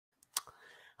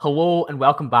Hello and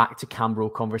welcome back to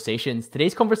CamBro Conversations.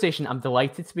 Today's conversation, I'm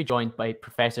delighted to be joined by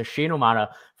Professor Shane O'Mara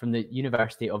from the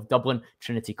University of Dublin,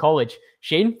 Trinity College.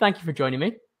 Shane, thank you for joining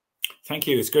me. Thank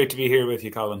you. It's great to be here with you,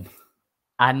 Colin.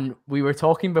 And we were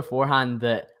talking beforehand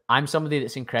that I'm somebody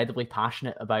that's incredibly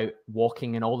passionate about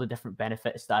walking and all the different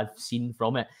benefits that I've seen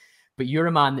from it. But you're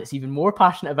a man that's even more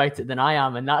passionate about it than I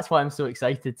am. And that's why I'm so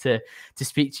excited to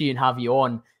speak to you and have you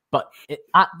on. But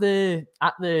at the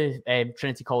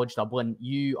Trinity College Dublin,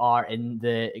 you are in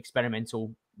the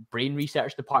experimental brain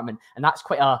research department, and that's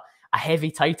quite a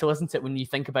heavy title, isn't it? When you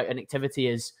think about an activity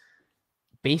as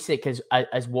basic as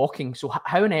walking. So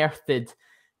how on earth did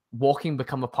walking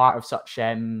become a part of such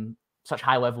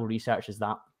high level research as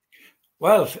that?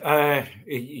 Well,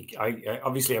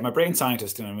 obviously I'm a brain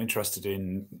scientist and I'm interested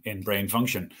in brain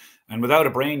function. And without a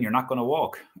brain, you're not going to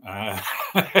walk.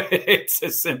 It's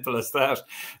as simple as that.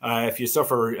 If you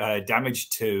suffer damage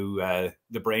to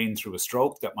the brain through a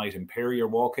stroke, that might impair your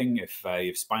walking. If you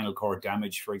have spinal cord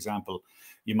damage, for example,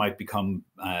 you might become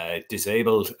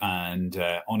disabled and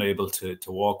unable to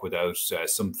walk without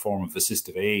some form of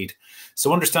assistive aid.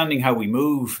 So understanding how we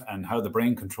move and how the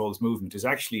brain controls movement is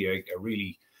actually a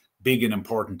really big and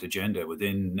important agenda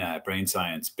within brain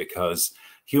science, because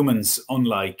humans,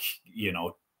 unlike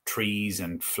trees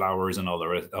and flowers and all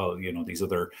these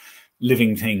other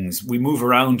living things, we move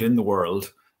around in the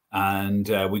world, and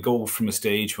we go from a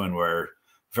stage when we're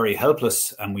very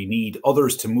helpless and we need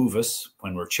others to move us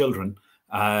when we're children,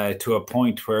 to a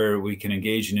point where we can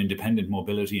engage in independent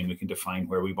mobility and we can define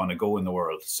where we want to go in the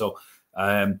world. So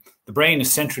the brain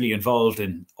is centrally involved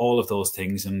in all of those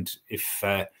things, and if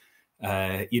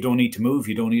you don't need to move,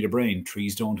 you don't need a brain.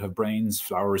 Trees don't have brains,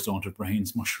 flowers don't have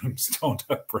brains, mushrooms don't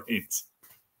have brains.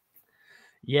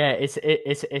 Yeah,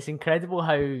 it's incredible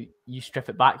how you strip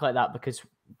it back like that, because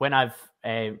when I've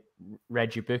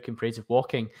read your book in praise of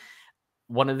walking,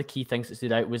 one of the key things that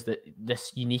stood out was that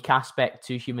this unique aspect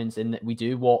to humans, in that we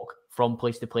do walk from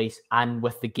place to place, and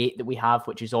with the gait that we have,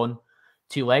 which is on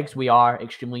two legs, we are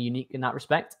extremely unique in that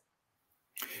respect.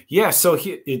 Yeah, so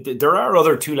there are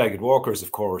other two-legged walkers,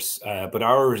 of course, but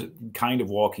our kind of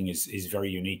walking is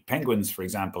very unique. Penguins, for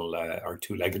example, are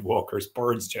two-legged walkers.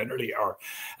 Birds generally are,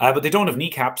 but they don't have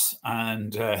kneecaps,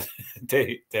 and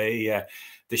the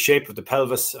shape of the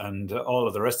pelvis and all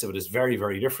of the rest of it is very,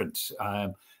 very different.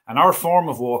 And our form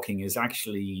of walking is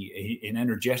actually, in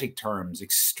energetic terms,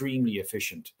 extremely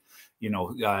efficient.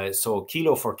 So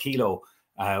kilo for kilo,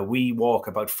 we walk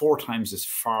about 4 times as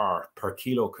far per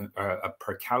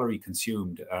calorie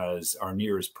consumed as our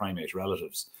nearest primate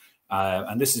relatives.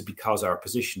 And this is because our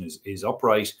position is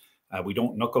upright. We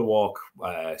don't knuckle walk,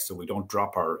 so we don't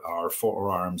drop our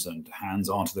forearms and hands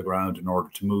onto the ground in order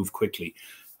to move quickly.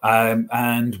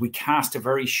 And we cast a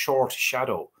very short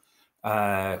shadow,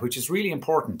 which is really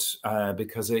important,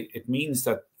 because it means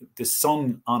that the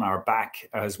sun on our back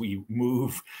as we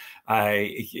move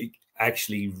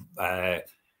actually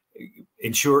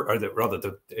ensure, or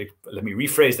let me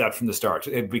rephrase that from the start.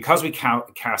 Because we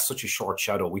cast such a short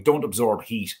shadow, we don't absorb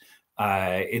heat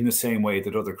in the same way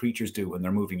that other creatures do when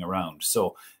they're moving around.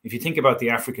 So if you think about the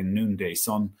African noonday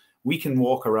sun, we can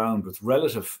walk around with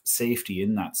relative safety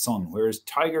in that sun, whereas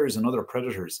tigers and other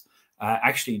predators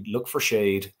actually look for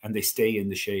shade and they stay in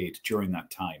the shade during that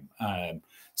time.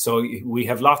 So we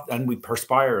have and we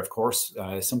perspire, of course,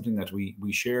 something that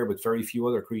we share with very few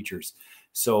other creatures.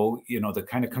 So, the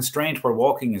kind of constraint where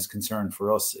walking is concerned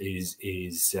for us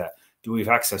is do we have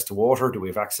access to water? Do we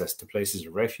have access to places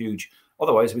of refuge?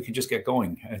 Otherwise, we can just get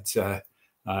going. It's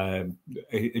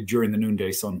during the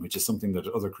noonday sun, which is something that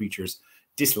other creatures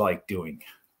dislike doing.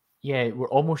 Yeah, we're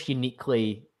almost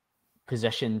uniquely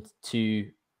positioned to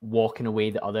walk in a way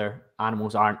that other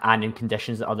animals aren't, and in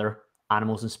conditions that other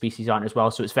animals and species aren't as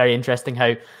well. So it's very interesting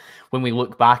how, when we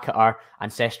look back at our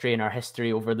ancestry and our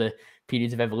history over the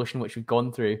periods of evolution which we've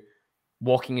gone through,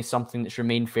 walking is something that's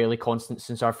remained fairly constant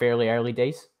since our fairly early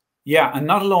days. Yeah, and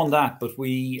not alone that, but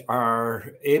we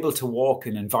are able to walk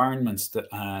in environments that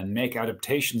and make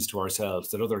adaptations to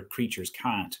ourselves that other creatures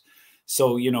can't.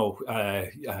 So,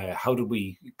 how did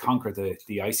we conquer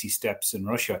the icy steppes in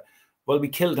Russia? Well, we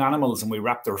killed animals and we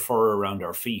wrapped their fur around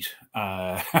our feet,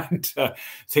 and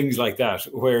things like that.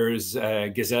 Whereas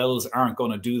gazelles aren't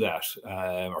going to do that,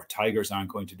 or tigers aren't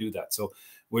going to do that. So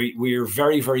we're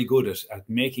very, very good at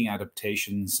making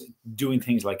adaptations, doing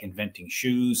things like inventing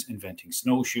shoes, inventing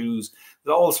snowshoes,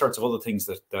 all sorts of other things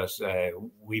that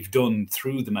we've done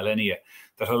through the millennia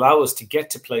that allow us to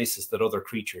get to places that other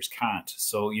creatures can't.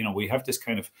 So, we have this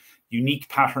kind of unique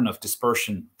pattern of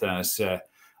dispersion that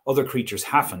other creatures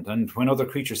haven't. And when other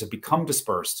creatures have become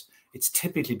dispersed, it's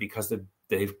typically because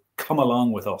they've come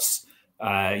along with us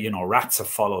Rats have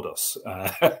followed us,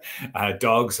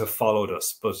 dogs have followed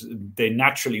us, but they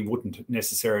naturally wouldn't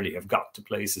necessarily have got to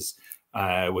places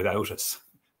without us.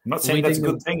 I'm not saying that's a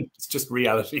good thing. It's just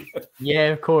reality. Yeah,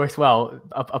 of course. Well,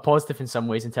 a positive in some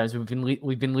ways, in terms of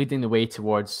we've been leading the way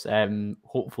towards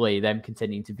hopefully them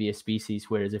continuing to be a species.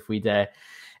 Whereas if we'd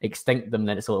extinct them,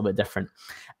 then it's a little bit different.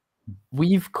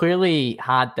 We've clearly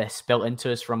had this built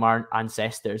into us from our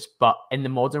ancestors, but in the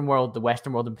modern world, the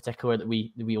Western world in particular that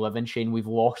we live in, Shane, we've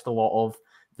lost a lot of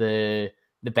the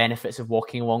benefits of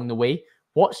walking along the way.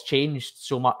 What's changed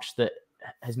so much that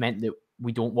has meant that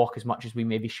we don't walk as much as we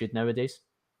maybe should nowadays?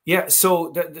 Yeah,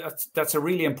 so that's a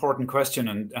really important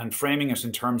question, and framing it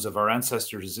in terms of our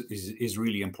ancestors is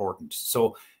really important.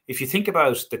 So if you think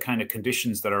about the kind of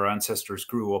conditions that our ancestors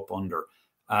grew up under,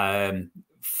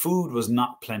 food was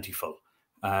not plentiful.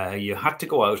 You had to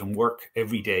go out and work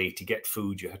every day to get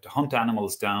food. You had to hunt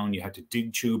animals down. You had to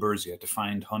dig tubers. You had to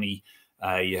find honey.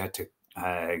 You had to,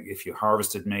 if you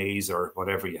harvested maize or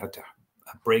whatever, you had to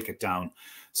break it down.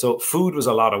 So food was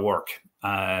a lot of work.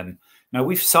 Now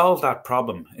we've solved that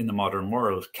problem in the modern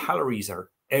world. Calories are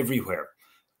everywhere.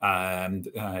 And,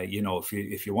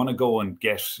 if you want to go and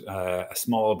get a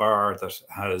small bar that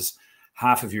has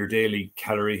half of your daily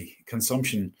calorie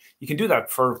consumption, you can do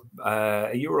that for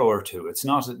 €1 or two. It's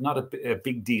not a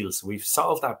big deal. So we've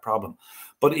solved that problem.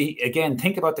 But again,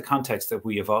 think about the context that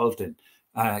we evolved in.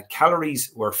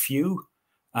 Calories were few.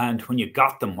 And when you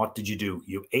got them, what did you do?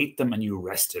 You ate them and you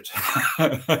rested.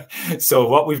 So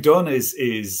what we've done is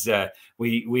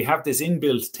we have this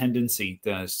inbuilt tendency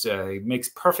that makes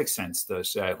perfect sense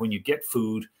that when you get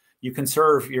food, you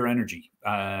conserve your energy.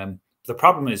 The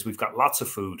problem is we've got lots of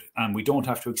food and we don't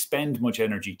have to expend much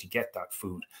energy to get that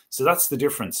food. So that's the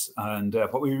difference. And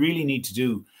what we really need to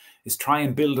do is try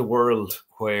and build a world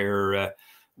where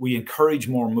we encourage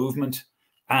more movement,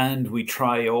 and we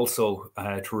try also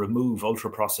to remove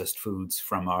ultra-processed foods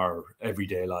from our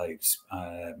everyday lives,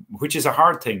 which is a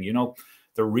hard thing.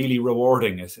 They're really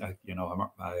rewarding.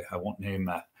 I won't name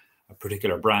a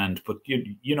particular brand, but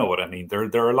you know what I mean.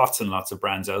 There are lots and lots of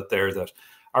brands out there that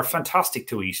are fantastic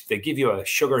to eat. They give you a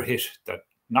sugar hit that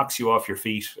knocks you off your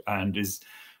feet, and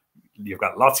you've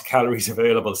got lots of calories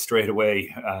available straight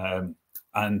away.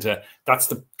 And that's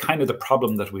the kind of the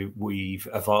problem that we've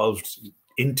evolved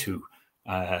into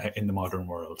in the modern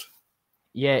world.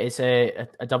 Yeah, it's a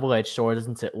double-edged sword,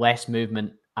 isn't it? Less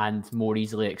movement and more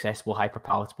easily accessible,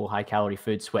 hyper-palatable, high-calorie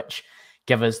foods, which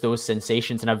give us those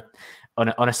sensations. And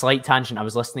on a slight tangent, I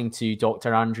was listening to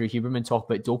Dr. Andrew Huberman talk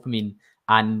about dopamine,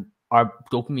 and our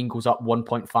dopamine goes up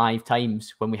 1.5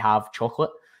 times when we have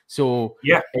chocolate. So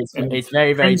yeah, it's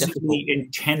very, very difficult.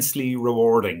 Intensely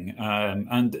rewarding.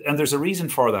 And there's a reason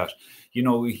for that.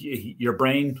 Your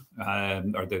brain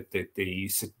or the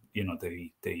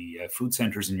food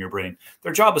centers in your brain,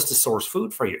 their job is to source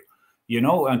food for you,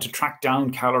 and to track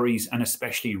down calories, and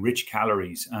especially rich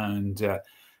calories. And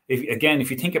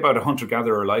if you think about a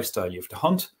hunter-gatherer lifestyle, you have to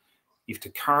hunt, you have to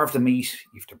carve the meat,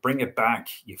 you have to bring it back,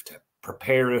 you have to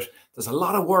prepare it. There's a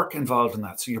lot of work involved in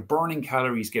that. So you're burning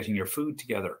calories getting your food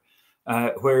together.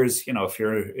 Whereas, if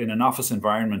you're in an office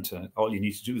environment, all you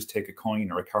need to do is take a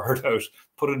coin or a card out,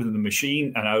 put it in the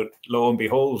machine, and out, lo and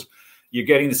behold, you're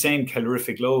getting the same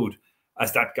calorific load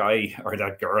as that guy or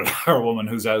that girl or woman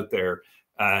who's out there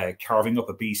carving up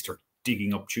a beast or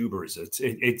digging up tubers.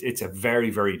 It's a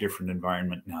very, very different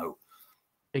environment now.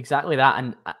 Exactly that.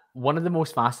 And one of the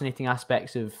most fascinating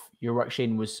aspects of your work,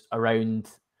 Shane, was around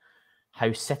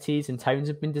how cities and towns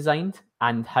have been designed,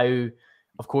 and how,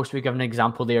 of course, we give an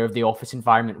example there of the office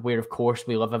environment where, of course,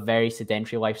 we live a very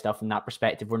sedentary lifestyle from that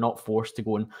perspective. We're not forced to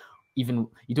go and you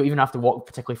don't even have to walk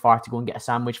particularly far to go and get a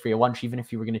sandwich for your lunch, even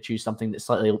if you were going to choose something that's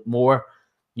slightly more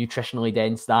nutritionally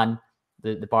dense than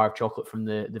the bar of chocolate from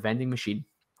the vending machine.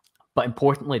 But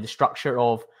importantly, the structure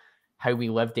of how we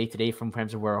live day to day, from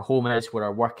terms of where our home is, where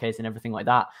our work is, and everything like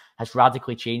that, has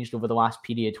radically changed over the last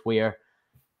period, where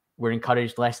we're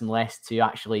encouraged less and less to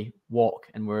actually walk,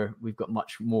 and we've got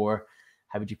much more,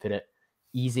 how would you put it,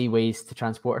 easy ways to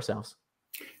transport ourselves.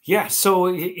 Yeah,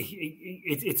 so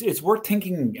it's worth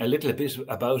thinking a little bit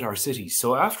about our cities.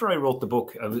 So after I wrote the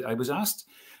book, I was asked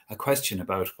a question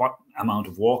about what amount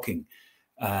of walking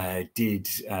did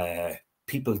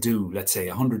people do, let's say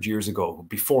 100 years ago,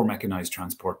 before mechanized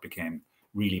transport became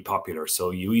really popular.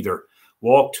 So you either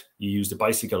walked, you used a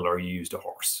bicycle, or you used a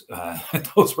horse.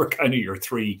 Those were kind of your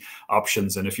three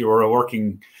options. And if you were a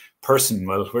working person,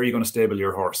 well, where are you going to stable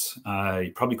your horse?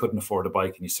 You probably couldn't afford a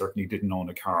bike, and you certainly didn't own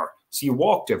a car. So you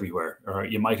walked everywhere, or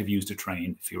you might have used a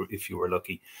train if you were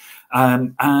lucky.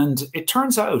 And it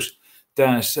turns out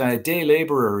that day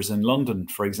laborers in London,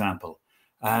 for example,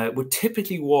 would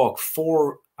typically walk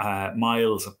 4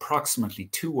 miles approximately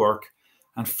to work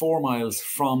and 4 miles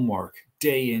from work,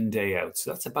 day in, day out.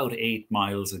 So that's about 8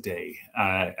 miles a day.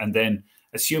 And then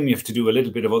assume you have to do a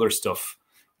little bit of other stuff,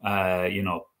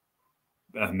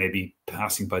 maybe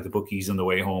passing by the bookies on the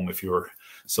way home if you're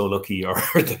so lucky, or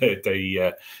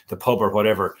the pub or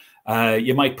whatever.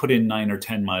 You might put in 9 or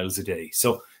 10 miles a day.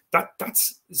 So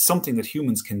that's something that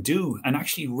humans can do, and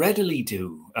actually readily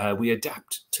do. We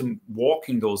adapt to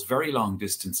walking those very long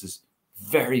distances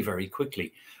very, very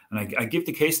quickly. And I give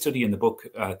the case study in the book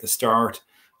at the start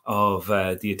of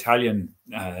the Italian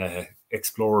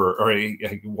explorer, or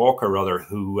a walker rather,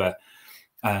 who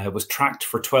was tracked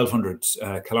for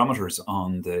 1,200 kilometers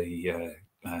on the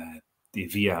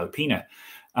Via Alpina.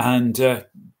 And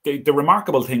the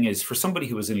remarkable thing is, for somebody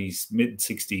who was in his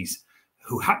mid-60s,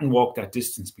 who hadn't walked that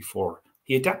distance before,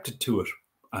 he adapted to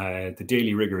it, the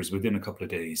daily rigors, within a couple of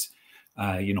days.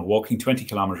 Walking 20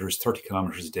 kilometers, 30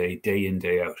 kilometers a day in,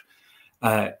 day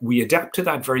out. We adapt to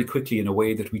that very quickly in a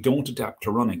way that we don't adapt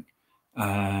to running.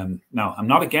 Now, I'm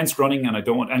not against running, and I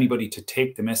don't want anybody to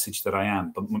take the message that I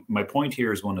am, but my point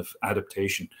here is one of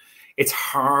adaptation. It's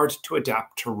hard to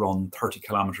adapt to run 30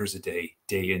 kilometers a day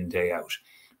in, day out,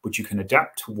 but you can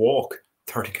adapt to walk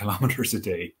 30 kilometers a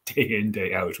day in,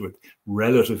 day out with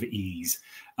relative ease.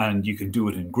 And you can do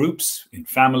it in groups, in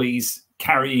families,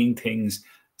 carrying things,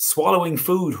 swallowing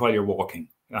food while you're walking.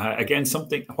 Again,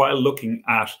 something while looking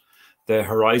at the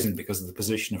horizon because of the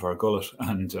position of our gullet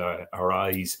and our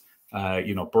eyes.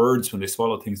 Birds, when they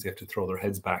swallow things, they have to throw their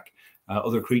heads back.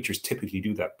 Other creatures typically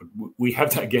do that. But we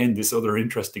have, again, this other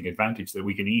interesting advantage that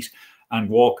we can eat and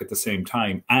walk at the same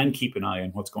time and keep an eye on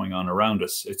what's going on around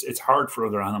us. It's hard for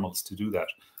other animals to do that.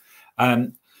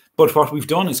 But what we've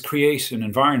done is create an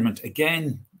environment,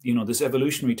 again, this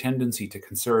evolutionary tendency to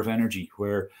conserve energy,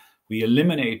 where we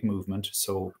eliminate movement.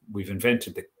 So we've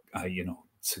invented the,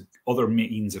 other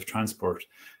means of transport.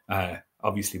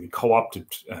 Obviously, we co-opted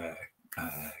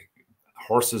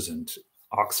horses and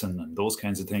oxen and those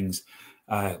kinds of things.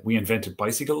 We invented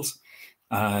bicycles,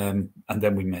 and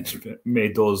then we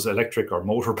made those electric or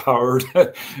motor powered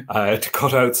to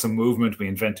cut out some movement. We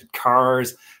invented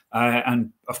cars,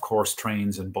 and of course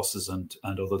trains and buses and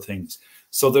other things.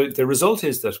 So the result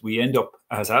is that we end up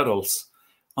as adults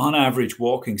on average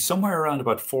walking somewhere around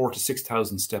about 4,000 to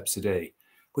 6,000 steps a day,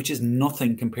 which is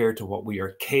nothing compared to what we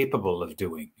are capable of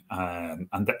doing.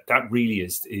 And that really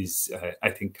is I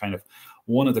think, kind of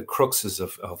one of the cruxes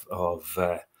of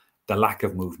the lack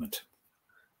of movement.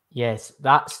 Yes,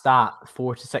 that stat,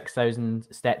 4,000 to 6,000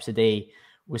 steps a day,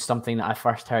 was something that I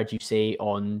first heard you say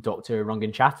on Dr.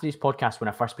 Rangan Chatterjee's podcast when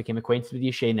I first became acquainted with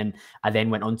you, Shane, and I then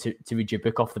went on to read your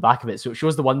book off the back of it. So it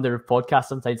shows the wonder of podcasts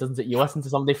sometimes, doesn't it? You listen to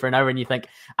somebody for an hour and you think,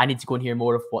 I need to go and hear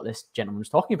more of what this gentleman was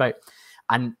talking about.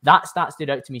 And that stat stood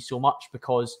out to me so much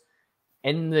because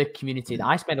in the community that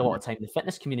I spend a lot of time, the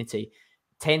fitness community,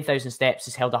 10,000 steps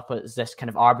is held up as this kind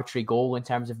of arbitrary goal in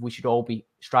terms of we should all be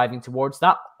striving towards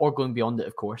that or going beyond it,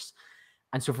 of course.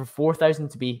 And so for 4,000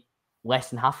 to be less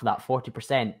than half of that,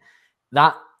 40%,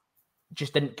 that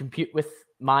just didn't compute with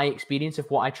my experience of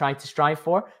what I tried to strive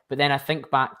for. But then I think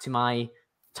back to my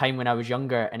time when I was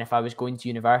younger, and if I was going to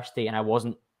university and I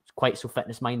wasn't quite so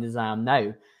fitness minded as I am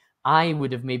now, I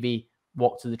would have maybe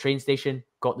walked to the train station,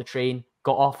 got the train,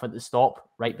 got off at the stop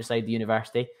right beside the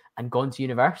university and gone to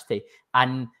university,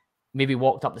 and maybe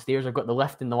walked up the stairs or got the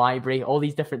lift in the library, all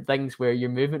these different things where your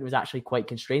movement was actually quite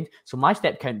constrained. So my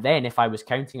step count then, if I was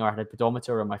counting or had a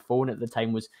pedometer or my phone at the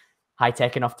time was high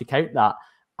tech enough to count that,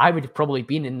 I would have probably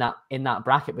been in that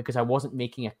bracket because I wasn't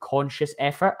making a conscious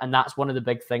effort. And that's one of the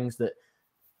big things that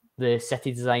the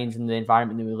city designs and the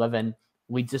environment that we live in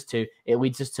leads us to. It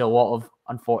leads us to a lot of,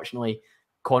 unfortunately,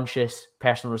 conscious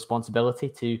personal responsibility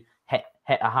to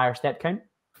hit a higher step count.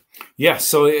 Yeah,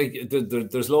 so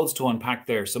there's loads to unpack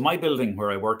there. So my building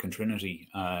where I work in Trinity,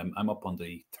 I'm up on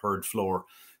the 3rd floor.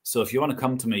 So if you want to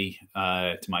come to me,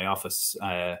 to my office,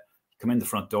 come in the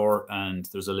front door and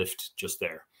there's a lift just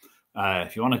there.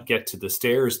 If you want to get to the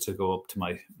stairs to go up to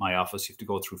my office, you have to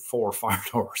go through 4 fire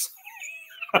doors.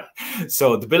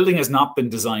 So the building has not been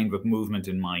designed with movement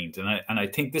in mind. And I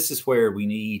think this is where we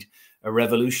need a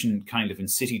revolution kind of in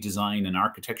city design and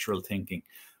architectural thinking.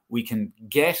 We can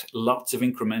get lots of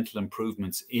incremental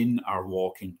improvements in our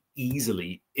walking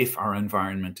easily if our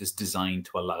environment is designed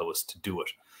to allow us to do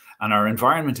it. And our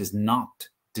environment is not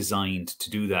designed to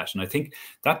do that. And I think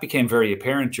that became very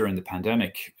apparent during the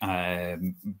pandemic,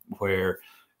 where,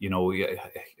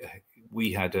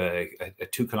 we had a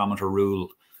 2 kilometer rule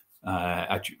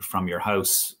from your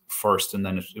house first, and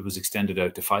then it was extended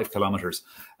out to 5 kilometers.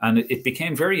 And it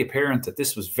became very apparent that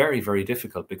this was very, very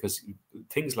difficult, because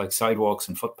things like sidewalks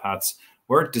and footpaths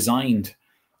weren't designed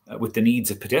with the needs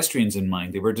of pedestrians in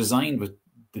mind. They were designed with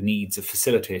the needs of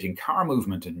facilitating car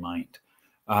movement in mind.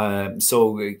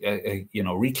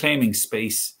 Reclaiming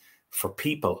space for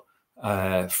people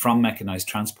from mechanized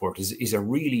transport is a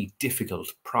really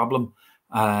difficult problem.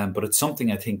 But it's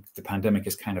something I think the pandemic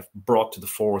has kind of brought to the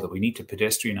fore, that we need to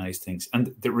pedestrianize things.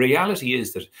 And the reality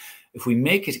is that if we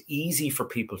make it easy for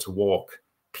people to walk,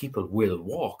 people will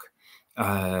walk.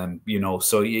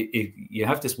 So you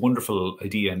have this wonderful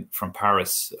idea from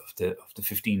Paris of the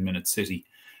 15-minute city.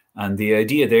 And the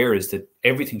idea there is that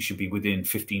everything should be within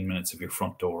 15 minutes of your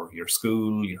front door, your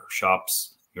school, your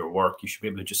shops, your work. You should be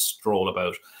able to just stroll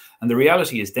about. And the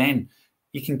reality is then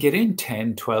you can get in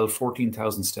 10, 12,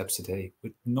 14,000 steps a day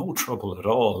with no trouble at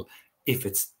all if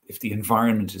the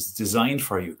environment is designed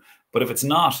for you. But if it's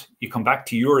not, you come back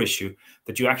to your issue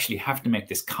that you actually have to make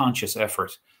this conscious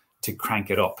effort to crank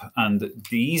it up. And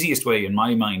the easiest way in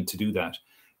my mind to do that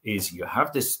is you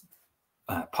have this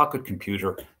pocket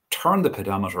computer, turn the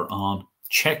pedometer on,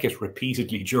 check it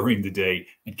repeatedly during the day,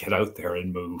 and get out there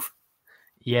and move.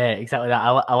 Yeah, exactly that.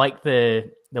 I like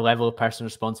the level of personal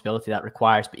responsibility that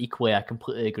requires, but equally, I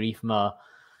completely agree from a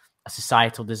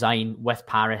societal design with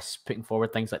Paris putting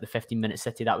forward things like the 15-minute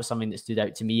city. That was something that stood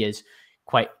out to me as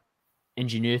quite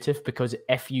ingenuitive, because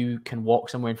if you can walk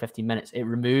somewhere in 15 minutes, it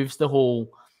removes the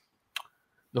whole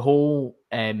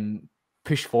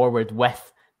push forward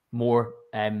with more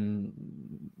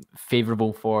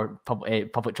favorable for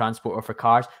public transport or for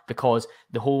cars, because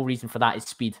the whole reason for that is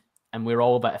speed. And we're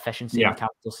all about efficiency in the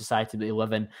capital society that we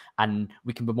live in, and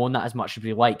we can bemoan that as much as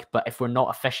we like. But if we're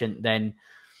not efficient, then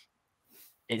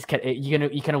you're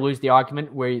gonna lose the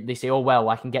argument where they say, "Oh well,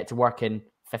 I can get to work in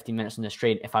 15 minutes on this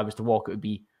train. If I was to walk, it would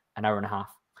be an hour and a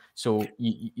half." So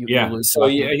you lose. So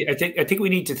I think we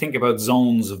need to think about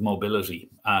zones of mobility,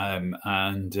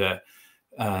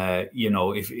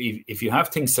 if you have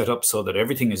things set up so that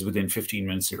everything is within 15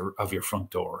 minutes of your front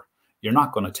door, you're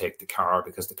not going to take the car,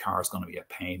 because the car is going to be a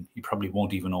pain. You probably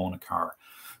won't even own a car.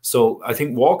 So I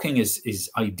think walking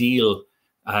is ideal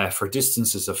for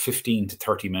distances of 15 to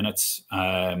 30 minutes.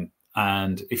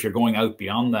 And if you're going out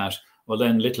beyond that, well,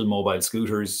 then little mobile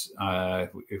scooters,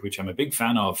 which I'm a big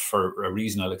fan of for a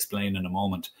reason I'll explain in a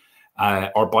moment,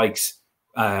 or bikes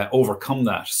overcome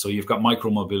that. So you've got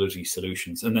micro mobility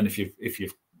solutions. And then if you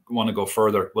want to go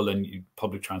further, well, then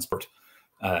public transport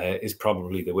is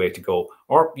probably the way to go,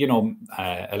 or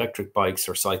electric bikes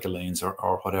or cycle lanes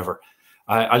or whatever.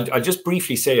 I'll just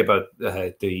briefly say about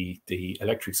the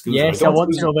electric scooters. Yes, I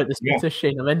want to know about the scooters,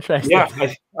 Shane. I'm interested. Yeah,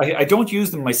 I don't use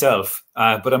them myself,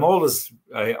 but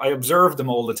I observe them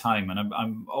all the time, and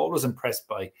I'm always impressed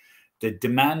by the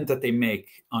demand that they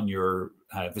make on your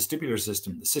vestibular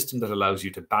system, the system that allows you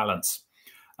to balance.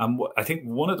 I think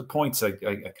one of the points I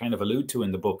kind of allude to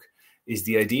in the book is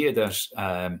the idea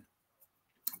that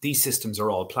these systems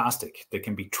are all plastic. They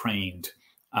can be trained.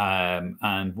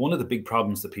 And one of the big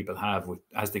problems that people have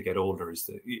as they get older is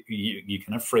that you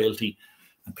can have frailty,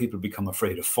 and people become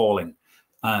afraid of falling.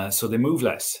 So they move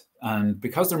less. And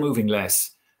because they're moving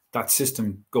less, that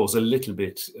system goes a little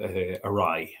bit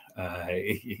awry.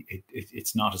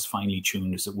 It's not as finely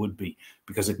tuned as it would be,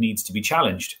 because it needs to be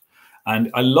challenged.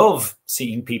 And I love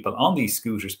seeing people on these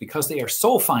scooters because they are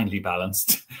so finely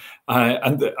balanced.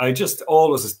 And I just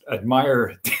always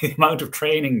admire the amount of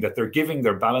training that they're giving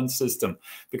their balance system,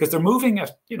 because they're moving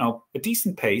at a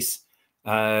decent pace.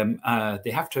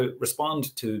 They have to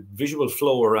respond to visual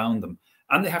flow around them,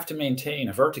 and they have to maintain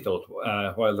a vertical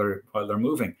while they're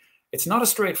moving. It's not a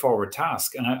straightforward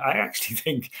task. And I actually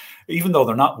think, even though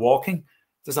they're not walking,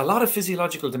 there's a lot of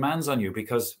physiological demands on you,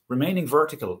 because remaining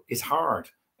vertical is hard.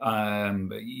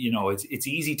 It's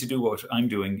easy to do what I'm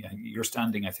doing. You're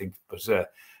standing, I think, but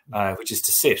which is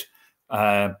to sit.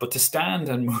 But to stand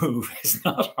and move is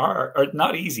not hard, or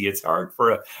not easy. It's hard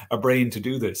for a brain to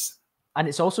do this. And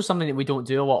it's also something that we don't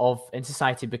do a lot of in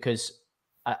society, because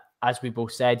as we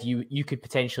both said, you could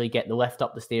potentially get the lift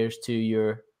up the stairs to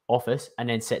your office and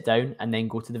then sit down and then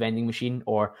go to the vending machine,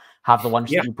 or have the lunch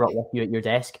that you brought with you at your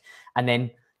desk, and then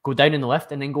go down in the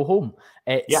lift and then go home.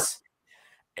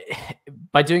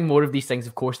 By doing more of these things,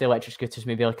 of course, the electric scooters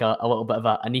may be like a little bit of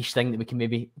a niche thing that we can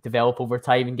maybe develop over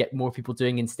time and get more people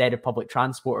doing instead of public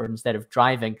transport or instead of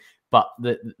driving. But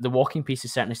the walking piece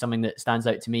is certainly something that stands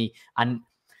out to me. And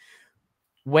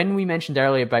when we mentioned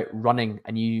earlier about running,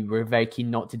 and you were very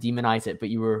keen not to demonize it, but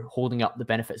you were holding up the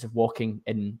benefits of walking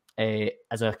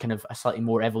as a kind of a slightly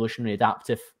more evolutionary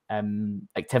adaptive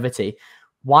activity,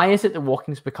 why is it that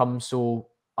walking's become so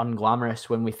unglamorous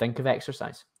when we think of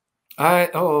exercise? I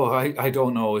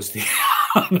don't know is the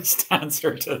honest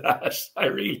answer to that. I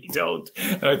really don't.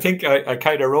 And I think I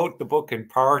kind of wrote the book in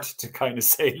part to kind of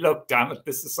say, look, damn it,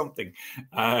 this is something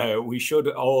we should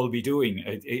all be doing.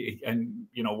 And,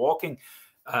 you know, walking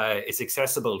is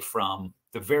accessible from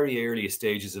the very earliest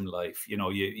stages in life. You know,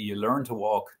 you learn to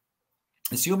walk,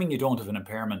 assuming you don't have an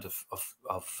impairment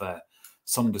of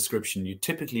some description. You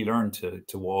typically learn to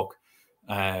walk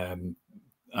at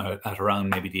around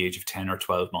maybe the age of 10 or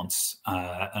 12 months.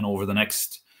 And over the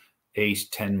next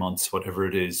 8-10 months, whatever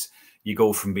it is, you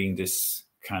go from being this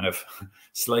kind of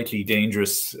slightly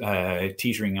dangerous,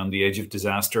 teetering on the edge of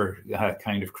disaster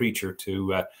kind of creature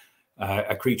to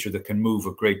a creature that can move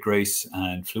with great grace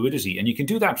and fluidity. And you can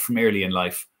do that from early in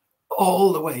life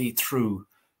all the way through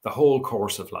the whole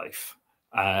course of life.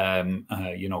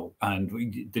 You know,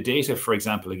 and the data, for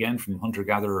example, again, from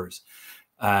hunter-gatherers,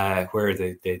 where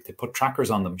they put trackers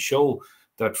on them, show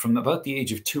that from about the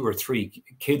age of 2 or 3,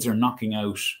 kids are knocking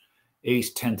out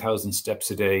 8,000-10,000 steps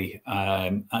a day,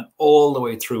 and all the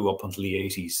way through up until the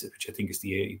 80s, which I think is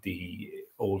the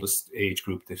oldest age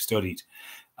group they've studied.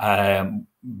 Again,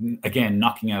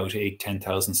 knocking out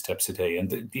 8,000-10,000 steps a day.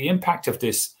 And the impact of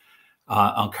this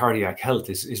on cardiac health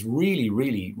is really,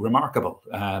 really remarkable.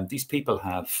 These people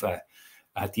have,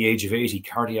 at the age of 80,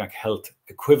 cardiac health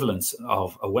equivalents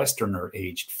of a Westerner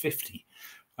aged 50.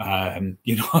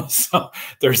 You know, so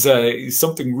there's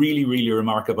something really, really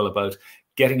remarkable about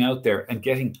getting out there and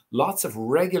getting lots of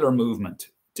regular movement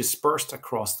dispersed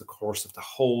across the course of the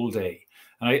whole day.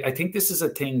 And I think this is a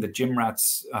thing that gym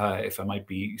rats, if I might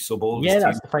be so bold,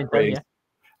 that's the fine thing,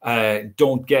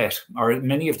 don't get, or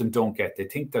many of them don't get. They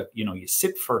think that, you know, you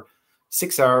sit for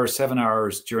 6 hours, 7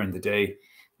 hours during the day,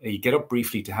 you get up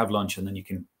briefly to have lunch, and then you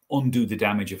can undo the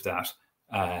damage of that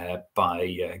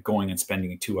by going and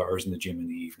spending 2 hours in the gym in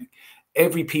the evening.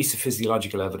 Every piece of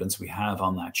physiological evidence we have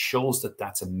on that shows that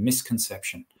that's a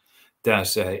misconception,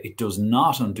 that it does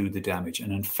not undo the damage.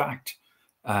 And in fact,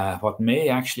 what may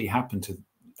actually happen to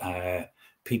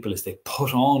people is they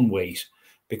put on weight,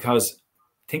 because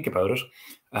think about it,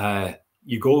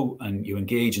 you go and you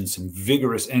engage in some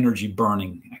vigorous energy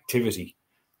burning activity.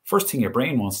 First thing your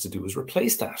brain wants to do is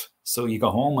replace that. So you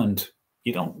go home and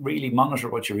you don't really monitor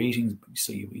what you're eating.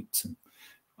 So you eat some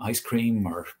ice cream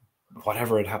or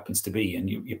whatever it happens to be, and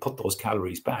you put those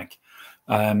calories back.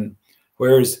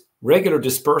 Whereas regular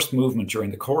dispersed movement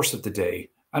during the course of the day,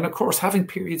 and of course having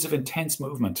periods of intense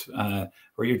movement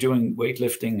where you're doing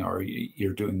weightlifting or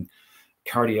you're doing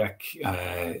cardiac,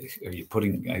 or you're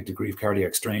putting a degree of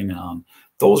cardiac strain on,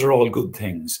 those are all good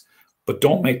things. But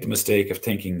don't make the mistake of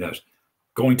thinking that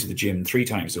going to the gym 3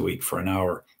 times a week for an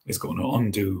hour is going to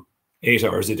undo 8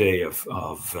 hours a day of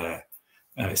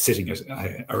sitting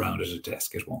around at a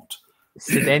desk. It won't.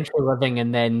 Sedentary living,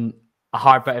 and then a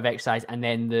hard bit of exercise, and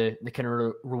then the kind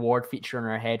of reward feature in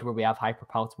our head where we have hyper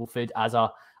palatable food as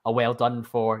a well done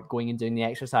for going and doing the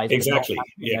exercise. Exactly.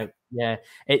 Yeah. Yeah.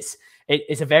 It's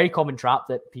a very common trap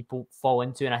that people fall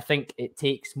into, and I think it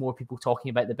takes more people talking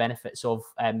about the benefits of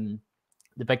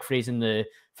the big phrase in the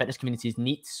fitness community is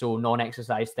NEAT, so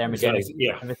non-exercise thermogenic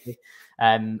activity.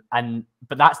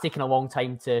 But that's taken a long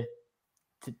time to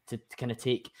kind of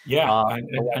take.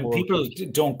 And people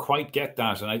don't quite get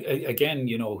that. And I again,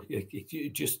 you know,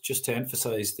 just to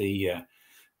emphasize the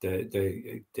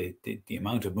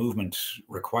amount of movement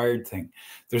required thing,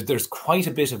 there's quite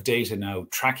a bit of data now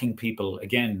tracking people.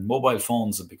 Again, mobile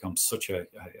phones have become such a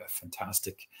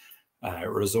fantastic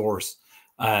resource,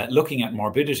 looking at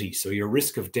morbidity, so your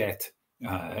risk of death,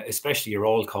 especially your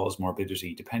all-cause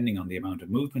morbidity, depending on the amount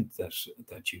of movement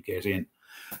that you get in.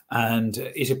 And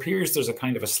it appears there's a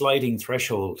kind of a sliding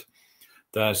threshold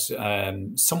that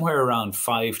somewhere around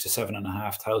 5,000 to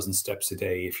 7,500 steps a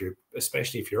day,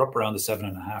 especially if you're up around the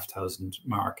 7,500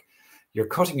 mark, you're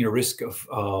cutting your risk of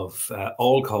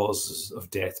all causes of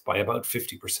death by about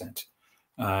 50%,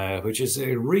 which is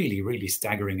a really, really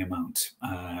staggering amount.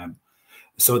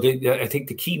 So I think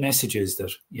the key message is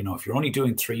that, you know, if you're only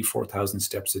doing 3,000-4,000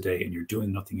 steps a day and you're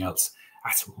doing nothing else,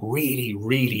 that's really,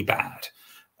 really bad.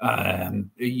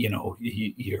 You know,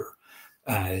 you're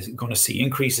going to see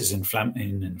increases in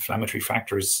inflammatory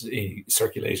factors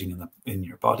circulating in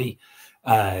your body.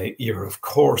 You're of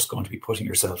course going to be putting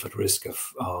yourself at risk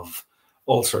of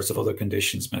all sorts of other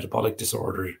conditions, metabolic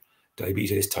disorder,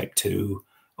 diabetes type 2,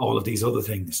 all of these other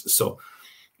things. So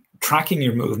tracking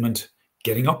your movement,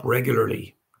 getting up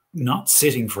regularly, not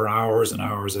sitting for hours and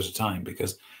hours at a time,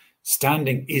 because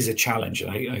standing is a challenge.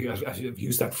 And I've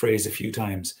used that phrase a few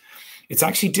times. It's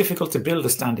actually difficult to build a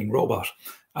standing robot.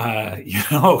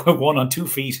 one on 2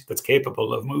 feet that's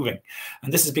capable of moving.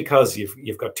 And this is because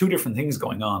you've got two different things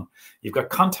going on. You've got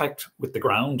contact with the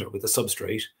ground or with the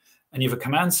substrate, and you have a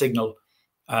command signal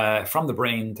from the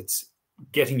brain that's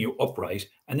getting you upright.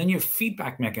 And then you have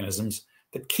feedback mechanisms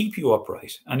that keep you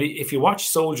upright. And if you watch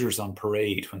soldiers on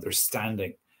parade when they're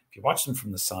standing, if you watch them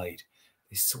from the side,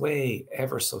 they sway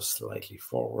ever so slightly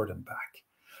forward and back.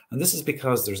 And this is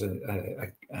because there's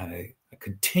a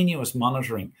continuous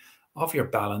monitoring of your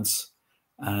balance,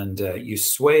 and you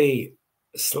sway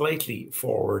slightly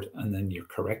forward and then you're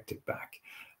corrected back.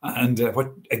 And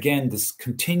again, this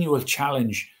continual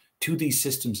challenge to these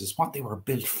systems is what they were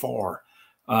built for.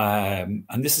 And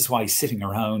this is why sitting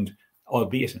around,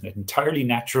 albeit an entirely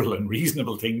natural and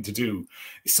reasonable thing to do,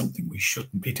 is something we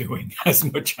shouldn't be doing as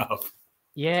much of.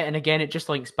 Yeah, and again, it just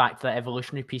links back to that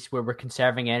evolutionary piece where we're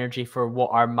conserving energy for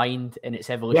what our mind in its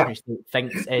evolutionary state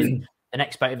thinks is the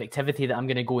next bit of activity that I'm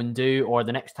going to go and do, or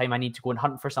the next time I need to go and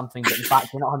hunt for something. But in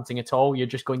fact, you're not hunting at all. You're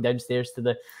just going downstairs to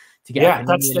get. Yeah,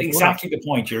 that's exactly the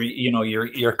point.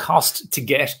 Your cost to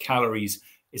get calories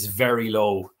is very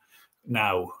low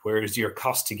now, whereas your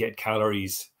cost to get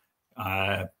calories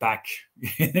back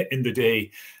in the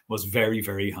day was very,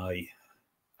 very high.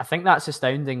 I think that's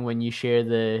astounding when you share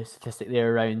the statistic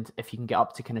there around if you can get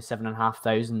up to kind of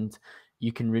 7,500,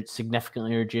 you can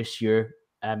significantly reduce your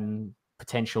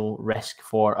potential risk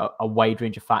for a wide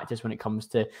range of factors when it comes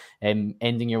to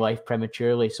ending your life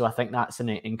prematurely. So I think that's an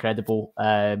incredible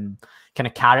kind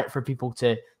of carrot for people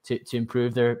to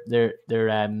improve their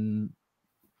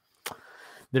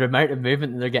amount of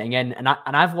movement that they're getting in. And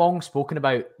I've long spoken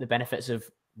about the benefits of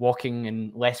walking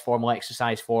and less formal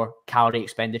exercise for calorie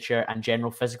expenditure and general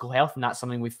physical health, and that's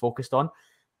something we've focused on.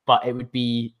 But it would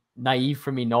be naive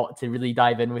for me not to really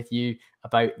dive in with you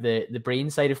about the brain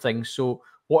side of things. So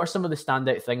what are some of the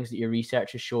standout things that your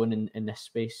research has shown in this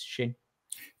space, Shane?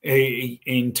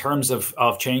 In terms of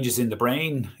changes in the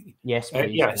brain? Yes,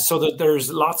 please. Yeah, so that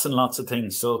there's lots and lots of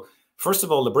things. So first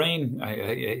of all, the brain,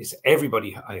 is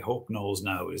everybody I hope knows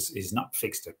now, is not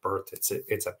fixed at birth.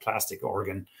 It's a plastic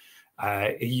organ.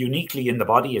 Uniquely in the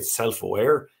body, it's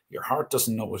self-aware. Your heart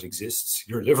doesn't know it exists.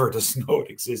 Your liver doesn't know it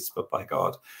exists, but by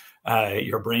God,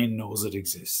 your brain knows it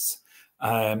exists.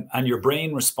 And your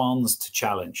brain responds to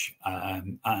challenge.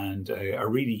 And a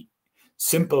really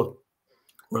simple,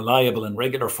 reliable, and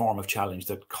regular form of challenge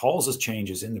that causes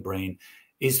changes in the brain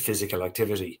is physical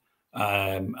activity.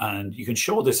 And you can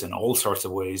show this in all sorts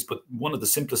of ways, but one of the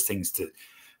simplest things to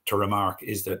remark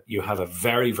is that you have a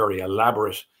very, very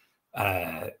elaborate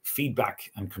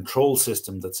feedback and control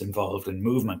system that's involved in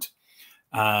movement.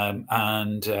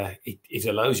 It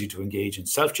allows you to engage in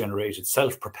self-generated,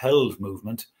 self-propelled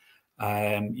movement.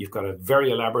 You've got a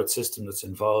very elaborate system that's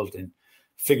involved in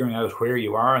figuring out where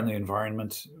you are in the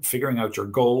environment, figuring out your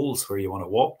goals, where you want to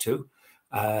walk to,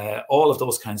 all of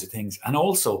those kinds of things, and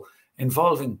also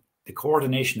involving the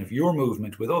coordination of your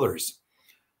movement with others.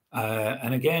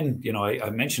 And again, I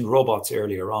mentioned robots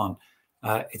earlier on.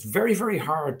 It's very, very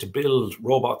hard to build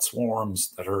robot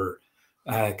swarms that are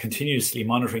continuously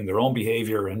monitoring their own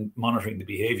behavior and monitoring the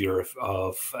behavior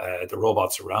of the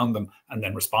robots around them and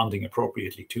then responding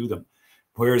appropriately to them.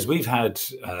 Whereas we've had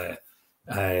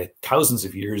thousands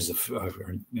of years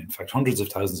or in fact, hundreds of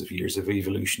thousands of years of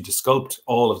evolution to sculpt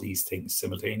all of these things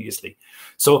simultaneously.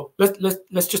 So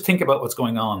let's just think about what's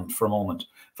going on for a moment.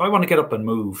 If I want to get up and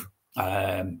move,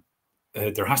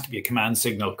 there has to be a command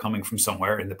signal coming from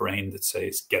somewhere in the brain that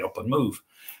says, get up and move.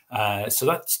 So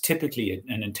that's typically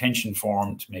an intention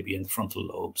formed maybe in the frontal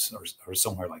lobes or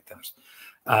somewhere like that.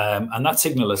 And that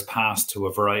signal is passed to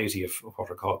a variety of what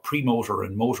are called premotor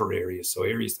and motor areas, so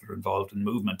areas that are involved in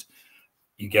movement.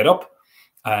 You get up.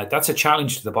 That's a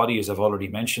challenge to the body, as I've already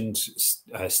mentioned.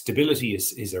 Stability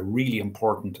is a really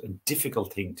important and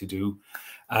difficult thing to do.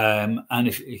 And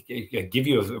if I give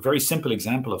you a very simple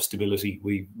example of stability,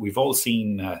 we've all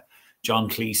seen John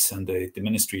Cleese and the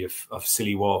Ministry of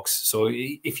Silly Walks. So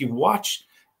if you watch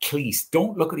Cleese,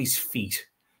 don't look at his feet,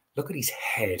 look at his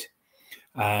head.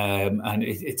 And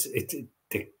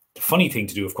the funny thing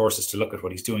to do, of course, is to look at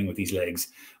what he's doing with his legs,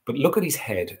 but look at his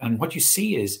head. And what you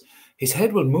see is his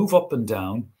head will move up and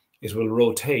down, it will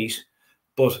rotate,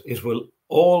 but it will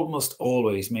almost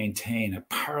always maintain a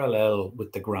parallel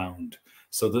with the ground.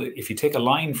 So that if you take a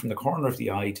line from the corner of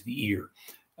the eye to the ear,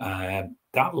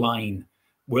 that line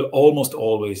will almost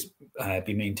always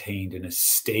be maintained in a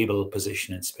stable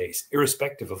position in space,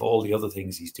 irrespective of all the other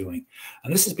things he's doing.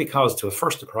 And this is because, to a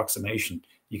first approximation,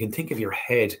 you can think of your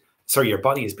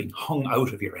body as being hung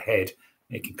out of your head,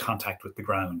 making contact with the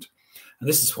ground. And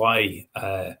this is why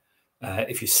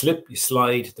if you slip, you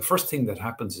slide, the first thing that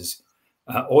happens is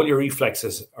all your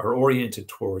reflexes are oriented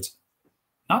towards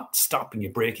not stopping you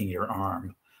breaking your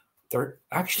arm. They're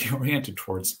actually oriented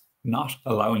towards not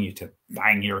allowing you to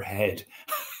bang your head.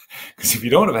 Because if you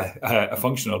don't have a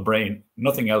functional brain,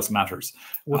 nothing else matters.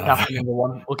 Look after number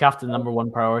one. Look after the number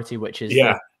one priority, which is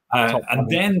and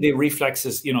then the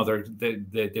reflexes, you know,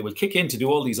 they will kick in to do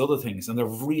all these other things, and they're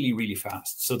really, really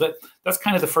fast. So that's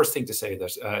kind of the first thing to say,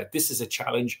 that this is a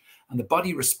challenge, and the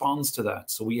body responds to that.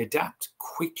 So we adapt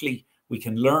quickly. We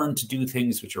can learn to do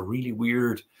things which are really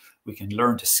weird. We can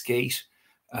learn to skate.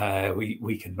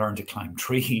 We can learn to climb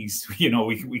trees. You know,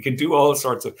 we can do all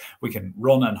sorts of. We can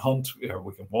run and hunt, or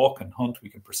we can walk and hunt. We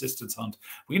can persistence hunt.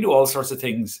 We can do all sorts of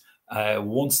things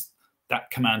once that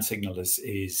command signal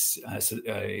is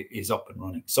up and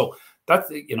running. So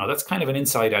that's kind of an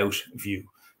inside out view.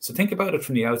 So think about it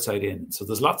from the outside in. So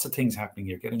there's lots of things happening.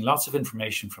 You're getting lots of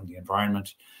information from the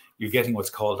environment. You're getting what's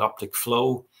called optic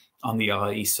flow on the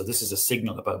eye. So this is a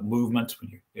signal about movement.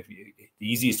 The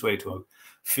easiest way to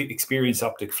experience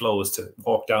optic flow is to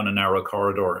walk down a narrow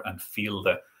corridor and feel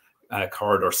the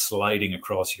corridor sliding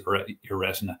across your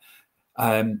retina.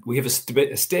 We have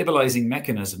a stabilizing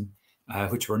mechanism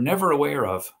which we're never aware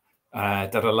of,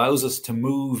 that allows us to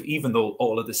move even though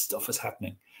all of this stuff is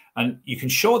happening. And you can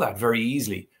show that very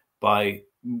easily by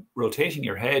rotating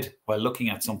your head while looking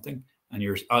at something, and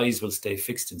your eyes will stay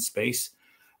fixed in space.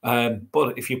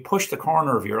 But if you push the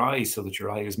corner of your eye so that your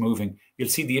eye is moving, you'll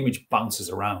see the image bounces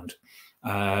around.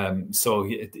 So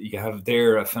you have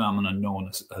there a phenomenon known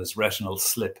as retinal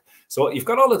slip. So you've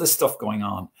got all of this stuff going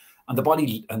on, and the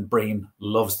body and brain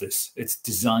loves this. It's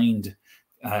designed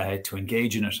to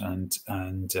engage in it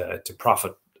and to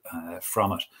profit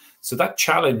from it. So that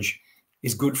challenge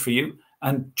is good for you.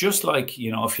 And just like,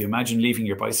 you know, if you imagine leaving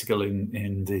your bicycle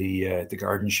in the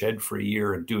garden shed for a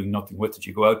year and doing nothing with it,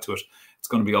 you go out to it, it's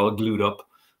going to be all glued up.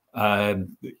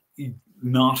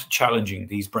 Not challenging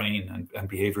these brain and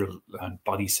behavioral and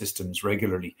body systems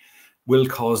regularly will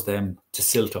cause them to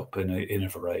silt up in a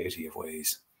variety of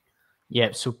ways.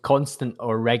 Yeah, so constant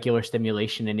or regular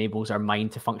stimulation enables our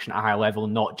mind to function at a higher level,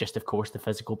 not just, of course, the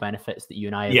physical benefits that you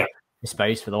and I have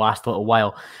espoused for the last little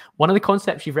while. One of the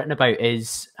concepts you've written about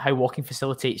is how walking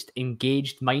facilitates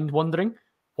engaged mind wandering.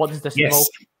 What does this involve?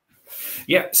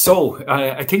 Yeah, so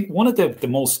I think one of the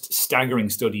most staggering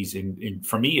studies,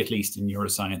 for me at least, in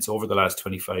neuroscience over the last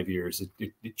 25 years,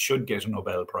 it should get a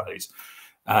Nobel Prize,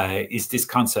 is this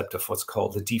concept of what's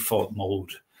called the default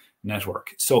mode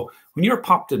network. So when you're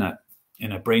popped in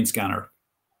a brain scanner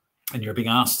and you're being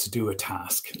asked to do a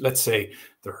task, let's say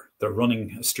they're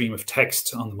running a stream of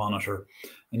text on the monitor,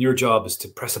 and your job is to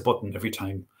press a button every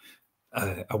time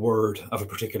a word of a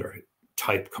particular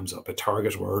type comes up, a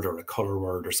target word or a color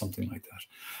word or something like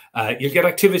that. You'll get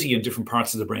activity in different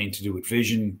parts of the brain to do with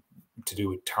vision, to do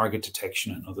with target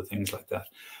detection and other things like that.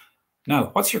 Now,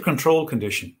 what's your control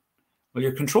condition? Well,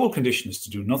 your control condition is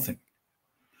to do nothing.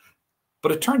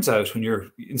 But it turns out when you're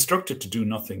instructed to do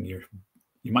nothing,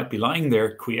 you might be lying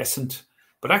there quiescent,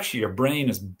 but actually your brain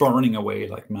is burning away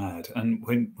like mad. And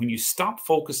when you stop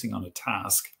focusing on a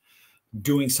task,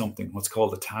 doing something, what's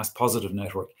called the task positive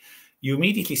network, you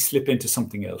immediately slip into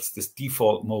something else, this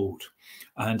default mode.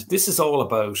 And this is all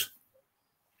about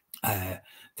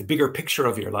the bigger picture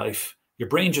of your life. Your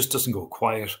brain just doesn't go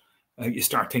quiet. You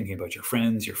start thinking about your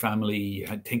friends, your family.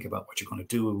 You think about what you're going to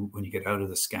do when you get out of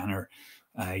the scanner.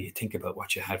 You think about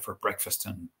what you had for breakfast,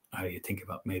 and you think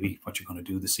about maybe what you're going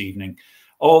to do this evening.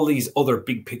 All these other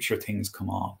big picture things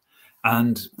come on.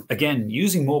 And again,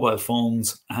 using mobile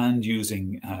phones and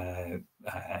using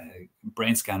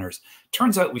brain scanners,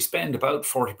 turns out we spend about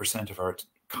 40% of our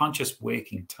conscious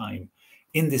waking time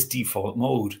in this default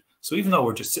mode. So even though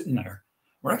we're just sitting there,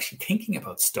 we're actually thinking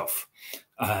about stuff,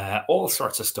 all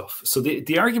sorts of stuff. So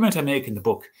the argument I make in the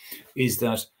book is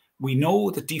that we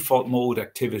know that default mode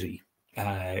activity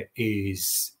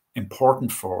is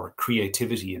important for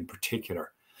creativity in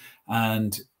particular.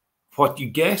 And what you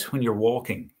get when you're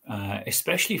walking,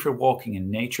 especially if you're walking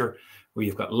in nature, where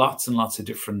you've got lots and lots of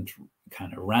different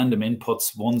kind of random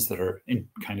inputs, ones that are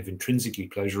kind of intrinsically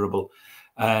pleasurable,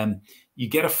 you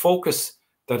get a focus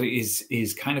that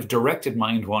is kind of directed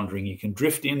mind wandering. You can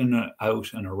drift in and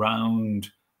out and around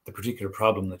the particular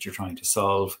problem that you're trying to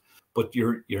solve, but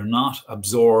you're not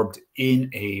absorbed in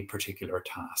a particular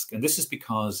task. And this is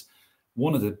because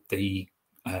one of the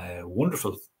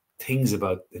wonderful things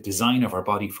about the design of our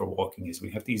body for walking is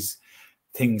we have these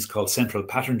things called central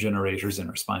pattern generators in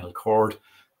our spinal cord.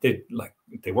 They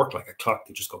work like a clock.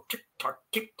 They just go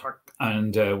tick tock,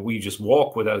 and we just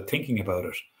walk without thinking about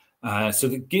it. So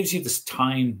it gives you this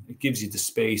time, it gives you the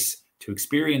space to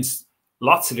experience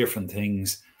lots of different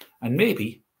things, and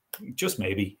maybe just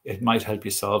maybe it might help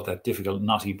you solve that difficult,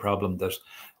 knotty problem that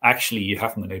actually you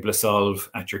haven't been able to solve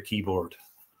at your keyboard.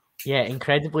 Yeah,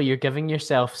 incredibly, you're giving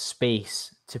yourself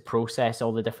space to process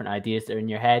all the different ideas that are in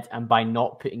your head. And by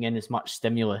not putting in as much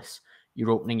stimulus,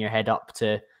 you're opening your head up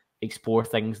to explore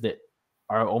things that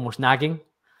are almost nagging.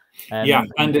 Yeah,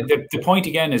 and the point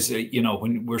again is, you know,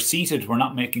 when we're seated, we're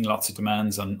not making lots of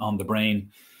demands on the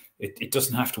brain. It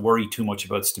doesn't have to worry too much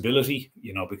about stability,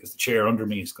 you know, because the chair under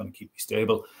me is going to keep me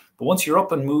stable. But once you're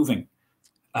up and moving,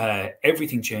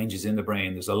 everything changes in the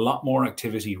brain. There's a lot more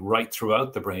activity right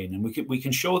throughout the brain. And we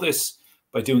can show this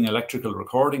by doing electrical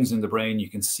recordings in the brain. You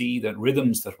can see that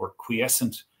rhythms that were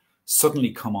quiescent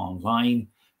suddenly come online.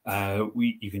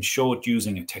 You can show it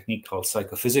using a technique called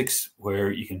psychophysics,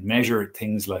 where you can measure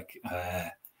things like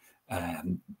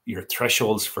your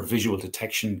thresholds for visual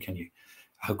detection.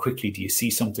 How quickly do you see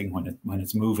something when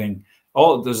it's moving?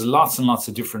 There's lots and lots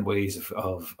of different ways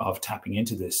of tapping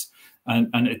into this.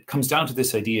 And it comes down to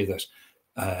this idea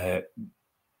that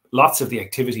lots of the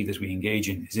activity that we engage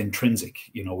in is intrinsic.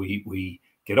 You know, we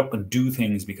get up and do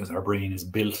things because our brain is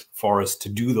built for us to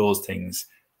do those things.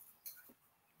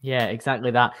 Yeah,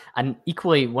 exactly that. And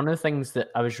equally, one of the things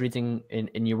that I was reading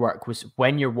in your work was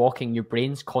when you're walking, your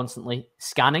brain's constantly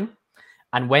scanning.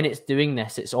 And when it's doing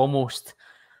this, it's almost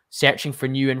searching for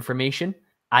new information.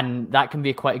 And that can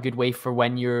be quite a good way for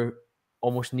when you're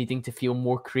almost needing to feel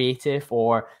more creative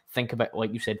or think about,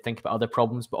 like you said, think about other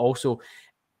problems, but also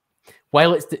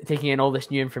while it's taking in all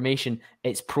this new information,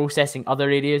 it's processing other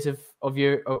areas of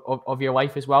your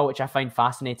life as well, which I find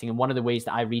fascinating. And one of the ways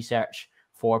that I research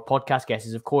for podcast guests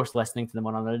is, of course, listening to them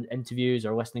on other interviews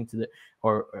or listening to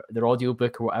their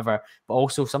audiobook or whatever. But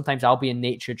also sometimes I'll be in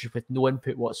nature just with no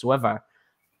input whatsoever,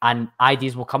 and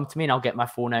ideas will come to me, and I'll get my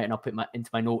phone out and I'll put into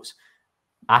my notes,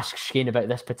 ask Shane about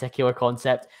this particular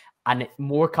concept. And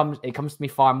it comes to me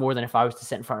far more than if I was to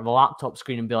sit in front of a laptop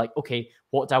screen and be like, okay,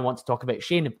 what do I want to talk about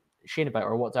Shane about,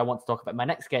 or what do I want to talk about my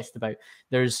next guest about?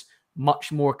 There's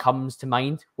much more comes to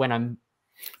mind when I'm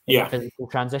in a physical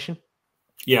transition.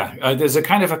 Yeah, there's a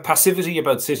kind of a passivity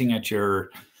about sitting at your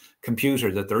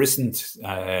computer that there isn't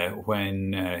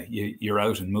when you're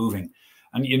out and moving.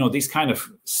 And, you know, these kind of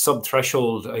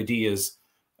sub-threshold ideas,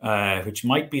 which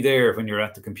might be there when you're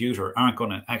at the computer, aren't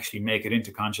going to actually make it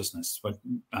into consciousness. But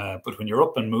when you're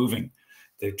up and moving,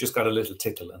 they've just got a little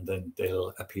tickle, and then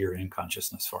they'll appear in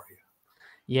consciousness for you.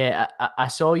 Yeah, I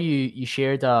saw you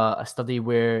shared a study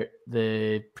where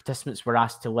the participants were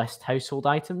asked to list household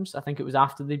items. I think it was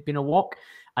after they'd been a walk,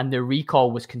 and their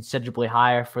recall was considerably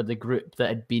higher for the group that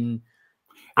had been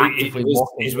actively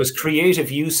walking. It was creative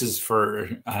uses for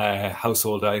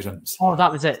household items. Oh,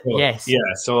 that was it. So, yes. Yeah.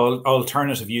 So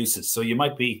alternative uses. So you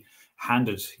might be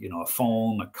handed, you know, a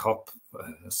phone, a cup,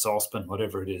 a saucepan,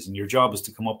 whatever it is, and your job is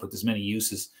to come up with as many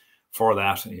uses for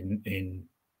that in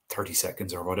 30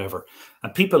 seconds or whatever.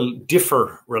 And people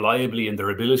differ reliably in their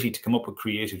ability to come up with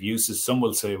creative uses. Some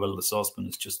will say, well, the saucepan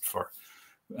is just for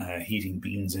heating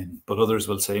beans in, but others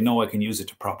will say, no, I can use it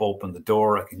to prop open the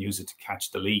door. I can use it to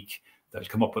catch the leak. They'll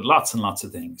come up with lots and lots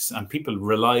of things. And people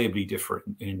reliably differ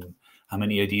in how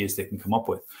many ideas they can come up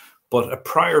with. But a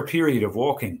prior period of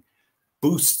walking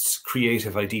boosts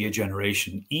creative idea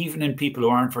generation, even in people who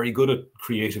aren't very good at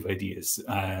creative ideas.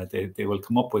 They will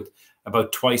come up with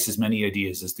about twice as many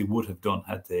ideas as they would have done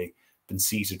had they been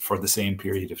seated for the same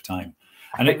period of time.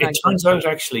 And it turns out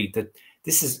actually that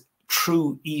this is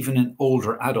true even in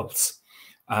older adults.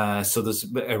 So there's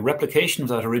a replication of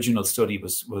that original study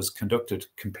was conducted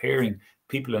comparing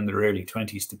people in their early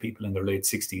 20s to people in their late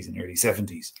 60s and early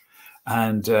 70s.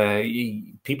 And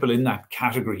people in that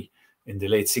category in the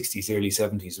late 60s, early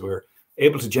 70s were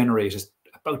able to generate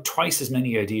about twice as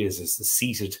many ideas as the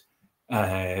seated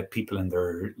people in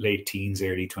their late teens,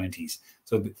 early 20s.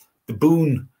 So the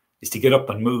boon is to get up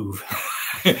and move.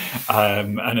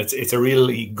 And it's a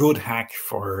really good hack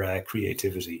for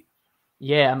creativity.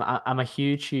 Yeah, I'm a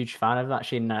huge fan of that,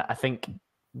 Shane. I think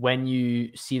when you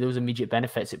see those immediate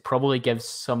benefits, it probably gives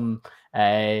some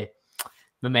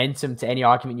momentum to any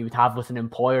argument you would have with an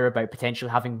employer about potentially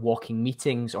having walking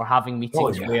meetings or having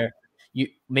meetings where you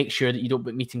make sure that you don't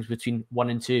book meetings between 1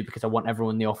 and 2, because I want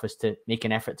everyone in the office to make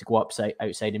an effort to go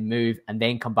outside and move and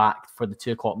then come back for the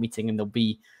 2 o'clock meeting, and they'll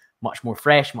be much more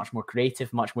fresh, much more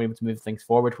creative, much more able to move things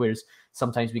forward. Whereas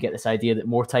sometimes we get this idea that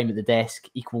more time at the desk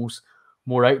equals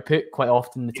more output. Quite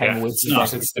often the time away it's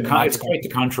not. It's quite the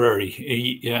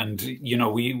contrary. And, you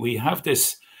know, we have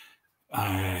this,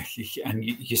 and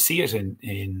you see it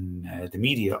in the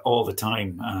media all the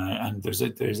time. And there's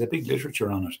a big literature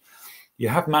on it. You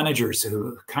have managers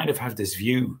who kind of have this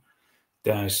view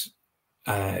that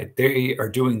they are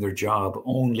doing their job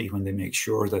only when they make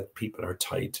sure that people are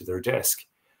tied to their desk.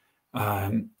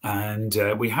 And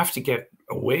we have to get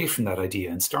away from that idea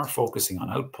and start focusing on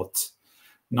outputs,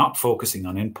 not focusing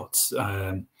on inputs.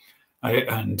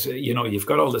 And you know, you've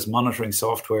got all this monitoring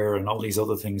software and all these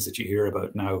other things that you hear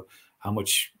about now. How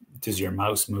much does your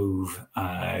mouse move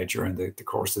during the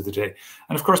course of the day?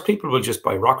 And of course, people will just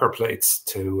buy rocker plates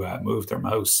to move their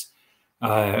mouse.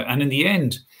 And in the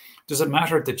end, does it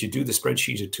matter that you do the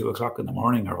spreadsheet at 2 o'clock in the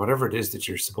morning or whatever it is that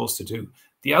you're supposed to do?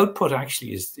 The output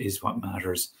actually is what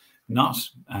matters, not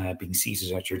being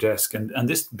seated at your desk. And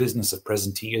this business of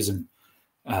presenteeism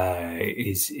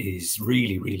is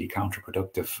really, really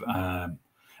counterproductive.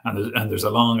 And there's a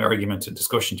long argument and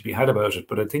discussion to be had about it.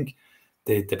 But I think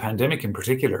the pandemic in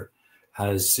particular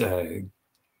has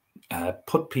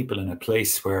put people in a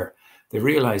place where they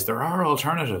realize there are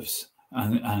alternatives,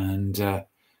 and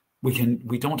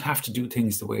we don't have to do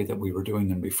things the way that we were doing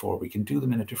them before. We can do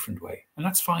them in a different way, and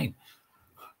that's fine.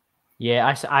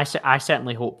 Yeah, I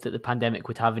certainly hope that the pandemic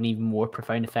would have an even more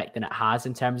profound effect than it has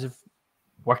in terms of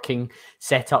working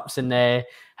setups and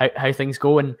how things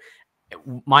go. And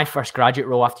my first graduate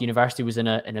role after university was in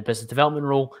a business development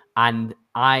role, and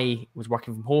I was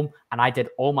working from home, and I did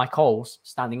all my calls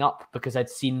standing up because I'd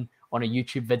seen on a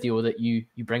YouTube video that you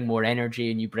bring more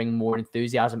energy and you bring more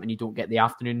enthusiasm and you don't get the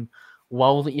afternoon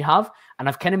lull that you have. And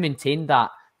I've kind of maintained that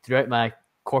throughout my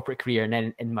corporate career and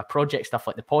then in my project stuff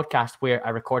like the podcast, where I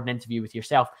record an interview with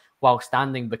yourself while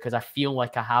standing, because I feel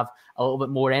like I have a little bit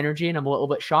more energy and I'm a little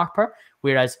bit sharper.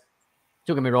 Whereas,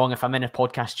 don't get me wrong, if I'm in a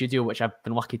podcast studio, which I've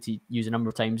been lucky to use a number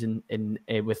of times in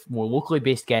with more locally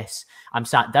based guests, I'm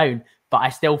sat down, but I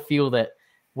still feel that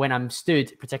when I'm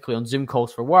stood, particularly on Zoom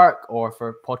calls for work or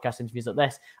for podcast interviews like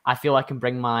this, I feel I can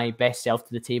bring my best self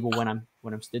to the table when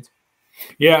I'm stood.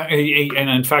 Yeah, and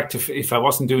in fact, if I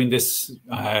wasn't doing this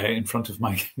in front of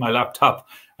my laptop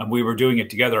and we were doing it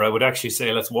together, I would actually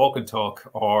say, let's walk and talk.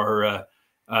 Or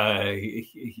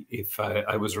if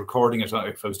I was recording it,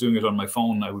 if I was doing it on my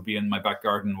phone, I would be in my back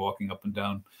garden walking up and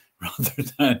down rather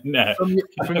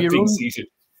than being seated.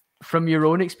 From your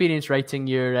own experience writing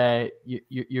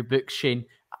your books, Shane,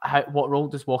 what role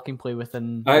does walking play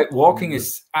within? Walking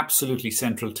is absolutely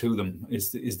central to them.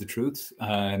 Is the truth.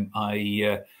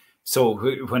 So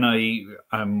when I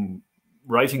am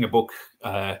writing a book,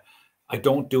 I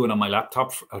don't do it on my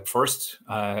laptop at first.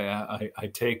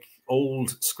 I take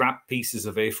old scrap pieces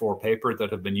of A4 paper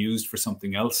that have been used for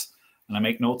something else, and I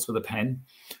make notes with a pen.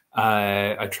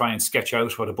 I try and sketch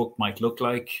out what a book might look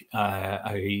like.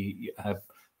 I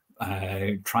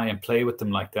try and play with them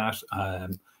like that.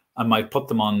 I might put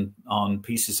them on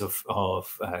pieces of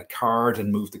card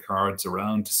and move the cards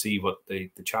around to see what the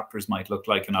chapters might look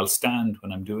like. And I'll stand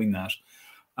when I'm doing that.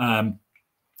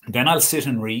 Then I'll sit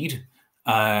and read.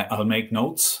 I'll make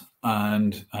notes.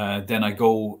 And then I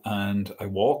go and I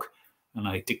walk and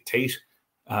I dictate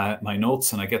my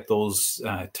notes, and I get those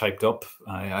typed up.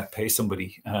 I pay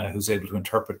somebody who's able to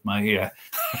interpret my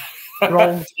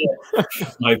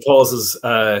my pauses,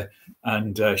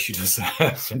 and she does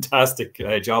a fantastic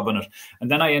job on it. And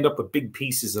then I end up with big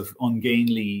pieces of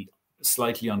ungainly,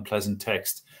 slightly unpleasant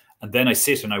text, and then I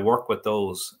sit and I work with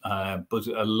those. But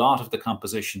a lot of the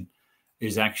composition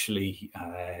is actually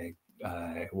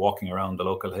walking around the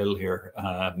local hill here,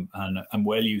 and I'm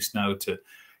well used now to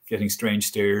getting strange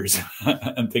stares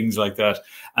and things like that.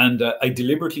 And I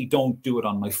deliberately don't do it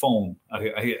on my phone.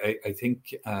 I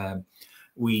think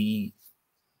the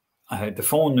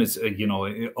phone is,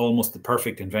 almost the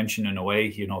perfect invention in a way,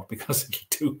 because it'll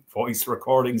do voice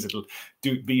recordings. It'll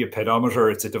be a pedometer.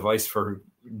 It's a device for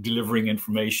delivering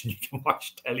information. You can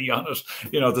watch telly on it.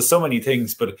 There's so many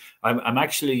things, but I'm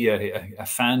actually a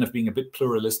fan of being a bit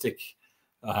pluralistic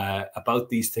about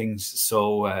these things.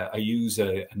 So I use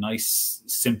a nice,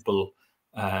 simple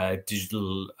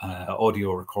digital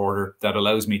audio recorder that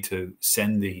allows me to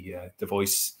send the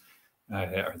voice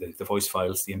or the voice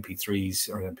files, the MP3s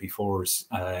or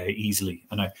MP4s easily.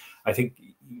 And I think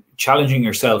challenging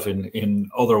yourself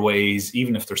in other ways,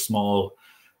 even if they're small,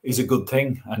 is a good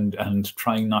thing. And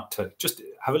trying not to just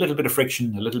have a little bit of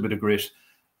friction, a little bit of grit,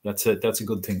 that's a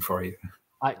good thing for you.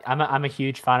 I'm a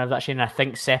huge fan of that, Shane. I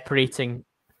think separating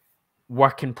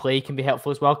work and play can be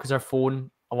helpful as well, because our phone,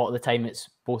 a lot of the time, it's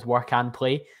both work and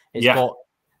play. It's got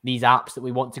these apps that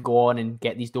we want to go on and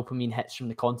get these dopamine hits from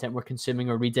the content we're consuming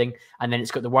or reading, and then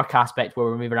it's got the work aspect where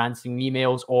we're maybe answering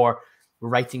emails or we're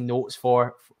writing notes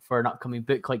for an upcoming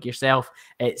book like yourself.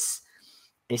 It's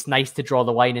nice to draw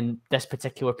the line in this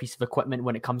particular piece of equipment.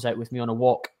 When it comes out with me on a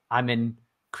walk, I'm in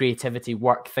creativity,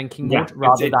 work, thinking mode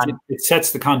rather than it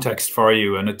sets the context for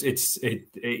you, and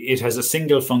it has a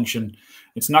single function,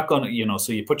 It's not going to, you know,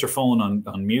 so you put your phone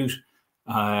on mute.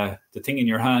 The thing in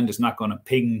your hand is not going to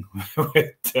ping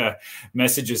with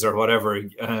messages or whatever.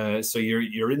 So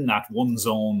you're in that one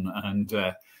zone, and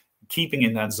keeping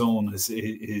in that zone is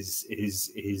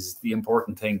the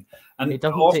important thing. And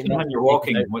often when you're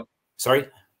walking, sorry.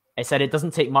 I said it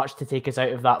doesn't take much to take us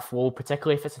out of that flow,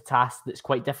 particularly if it's a task that's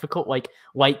quite difficult, like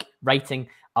writing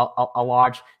a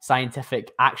large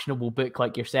scientific actionable book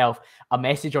like yourself. A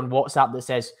message on WhatsApp that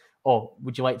says, "Oh,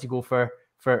 would you like to go for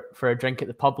a drink at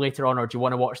the pub later on, or do you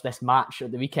want to watch this match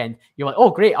at the weekend?" You're like,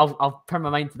 "Oh, great, I'll turn my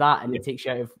mind to that," and it takes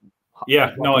you out of.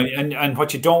 Yeah, no, and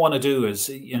what you don't want to do is,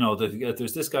 you know,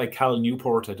 there's this guy Cal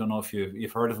Newport. I don't know if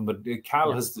you've heard of him, but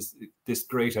Cal has this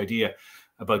great idea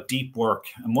about deep work.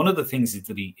 And one of the things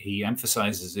that he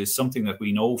emphasizes is something that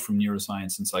we know from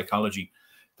neuroscience and psychology,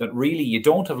 that really you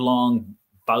don't have long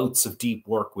bouts of deep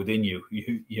work within you.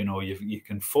 You know, you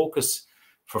can focus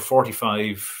for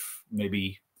 45,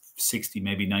 maybe 60,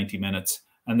 maybe 90 minutes,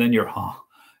 and then you're,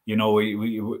 you know,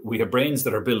 we have brains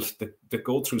that are built that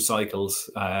go through cycles.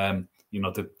 You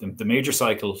know, the major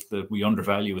cycle that we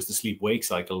undervalue is the sleep-wake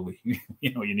cycle.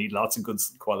 You know, you need lots of good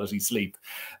quality sleep.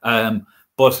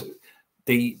 But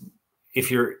if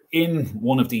you're in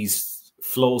one of these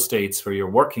flow states where you're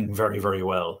working very, very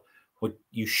well, what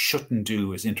you shouldn't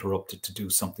do is interrupt it to do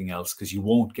something else, because you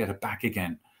won't get it back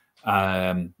again.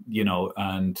 You know,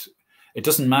 and it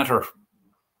doesn't matter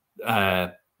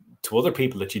to other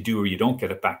people that you do or you don't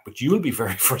get it back, but you'll be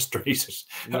very frustrated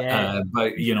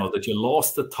by, you know, that you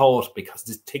lost the thought because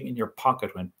this thing in your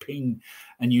pocket went ping,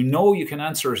 and you know you can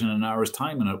answer it in an hour's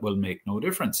time and it will make no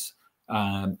difference.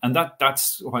 And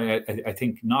that's why I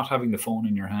think not having the phone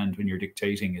in your hand when you're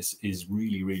dictating is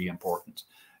really, really important.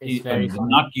 It's very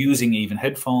not using even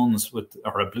headphones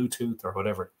or a Bluetooth or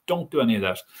whatever. Don't do any of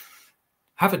that.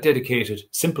 Have a dedicated,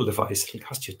 simple device. It'll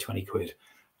cost you 20 quid.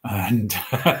 And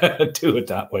do it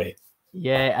that way.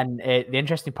 Yeah, and the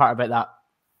interesting part about that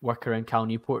work around Cal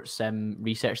Newport's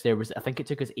research there was that I think it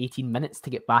took us 18 minutes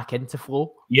to get back into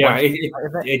flow. Yeah,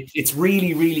 it's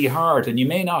really, really hard, and you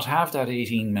may not have that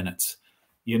 18 minutes.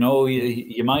 You know,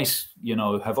 you might, you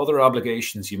know, have other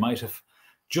obligations. You might have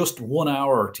just 1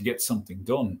 hour to get something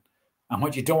done, and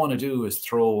what you don't want to do is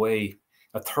throw away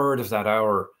a third of that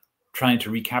hour trying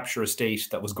to recapture a state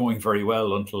that was going very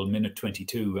well until minute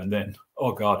 22, and then,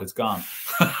 oh God, it's gone.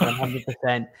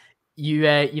 100%.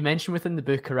 You mentioned within the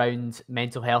book around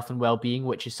mental health and well-being,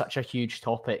 which is such a huge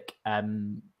topic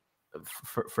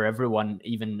for everyone,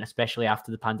 even especially after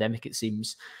the pandemic, it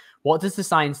seems. What does the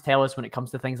science tell us when it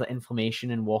comes to things like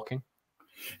inflammation and walking?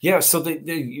 Yeah, so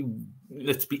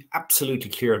let's be absolutely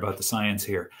clear about the science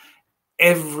here.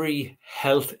 Every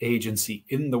health agency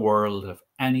in the world of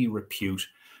any repute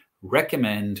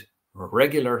recommend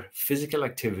regular physical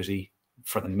activity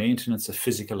for the maintenance of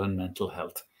physical and mental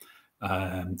health.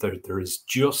 There is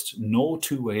just no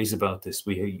two ways about this.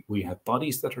 We have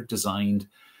bodies that are designed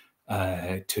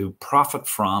to profit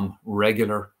from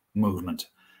regular movement.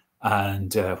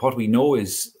 And what we know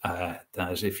is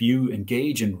that if you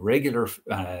engage in regular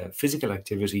physical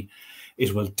activity,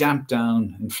 it will damp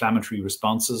down inflammatory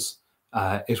responses.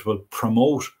 It will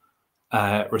promote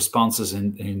responses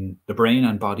in the brain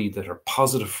and body that are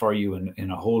positive for you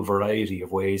in a whole variety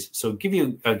of ways. So I'll give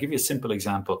you a simple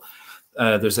example.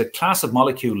 There's a class of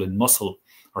molecule in muscle,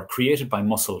 or created by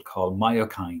muscle, called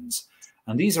myokines,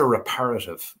 and these are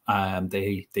reparative.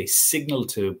 They signal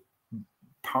to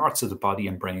parts of the body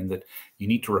and brain that you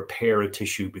need to repair a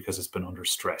tissue because it's been under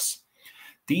stress.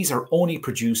 These are only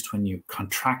produced when you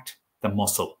contract the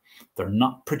muscle. They're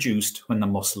not produced when the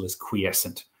muscle is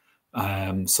quiescent.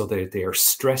 So they are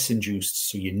stress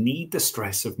induced. So you need the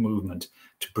stress of movement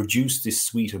to produce this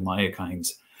suite of myokines.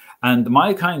 And the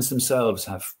myokines themselves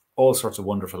have all sorts of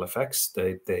wonderful effects.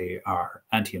 They are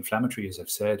anti-inflammatory, as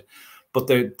I've said, but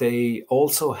they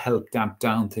also help damp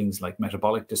down things like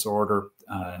metabolic disorder.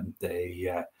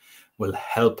 They will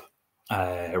help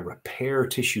repair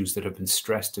tissues that have been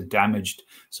stressed and damaged.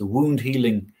 So wound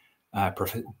healing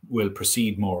will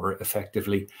proceed more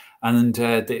effectively. And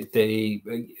they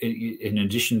in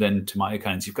addition then to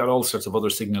myokines, you've got all sorts of other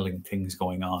signaling things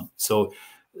going on. So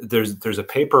there's a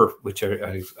paper which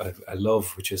I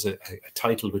love, which is a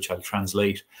title which I'll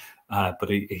translate, but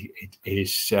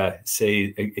it's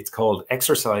called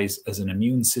 "Exercise as an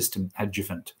Immune System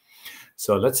Adjuvant."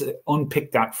 So let's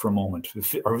unpick that for a moment.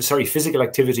 Physical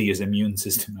activity as immune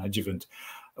system adjuvant.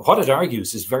 What it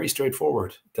argues is very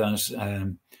straightforward,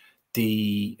 that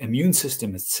the immune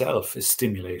system itself is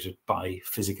stimulated by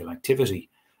physical activity,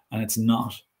 and it's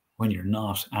not when you're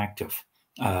not active.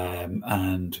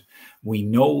 And we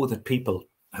know that people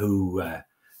who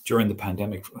during the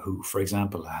pandemic who, for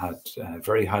example, had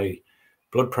very high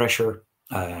blood pressure,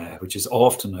 which is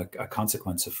often a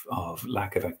consequence of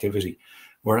lack of activity,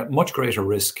 were at much greater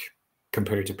risk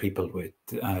compared to people with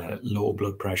low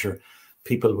blood pressure,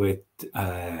 people with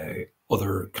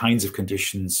other kinds of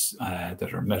conditions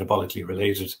that are metabolically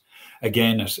related,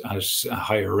 again at a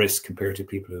higher risk compared to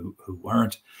people who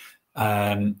weren't.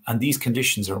 And these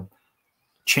conditions are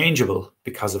changeable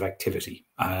because of activity.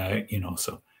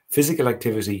 So physical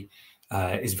activity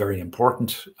is very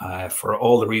important for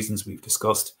all the reasons we've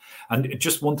discussed. And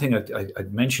just one thing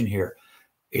I'd mention here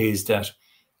is that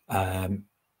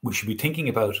we should be thinking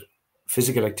about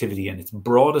physical activity in its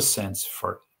broadest sense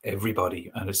for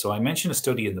everybody. And so I mentioned a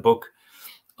study in the book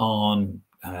on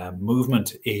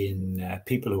movement in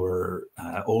people who are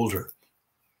older.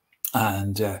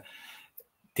 And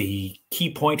the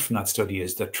key point from that study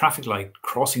is that traffic light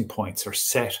crossing points are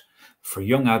set for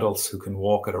young adults who can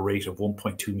walk at a rate of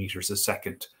 1.2 meters a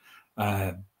second.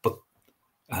 But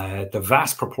the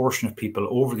vast proportion of people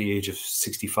over the age of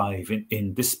 65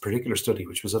 in this particular study,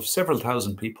 which was of several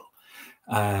thousand people,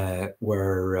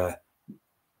 were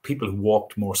people who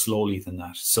walked more slowly than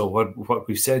that. So what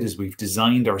we've said is we've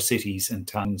designed our cities and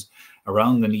towns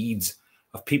around the needs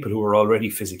of people who are already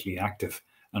physically active.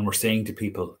 And we're saying to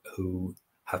people who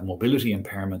have mobility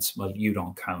impairments, well, you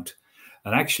don't count.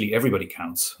 And actually everybody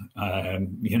counts,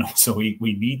 so we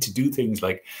need to do things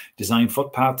like design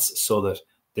footpaths so that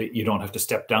you don't have to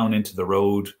step down into the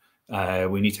road.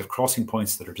 We need to have crossing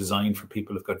points that are designed for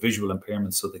people who've got visual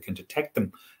impairments so they can detect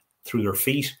them through their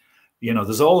feet.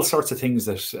 There's all sorts of things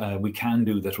that we can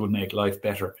do that will make life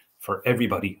better for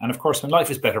everybody. And of course, when life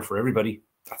is better for everybody,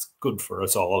 that's good for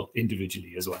us all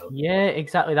individually as well. Yeah,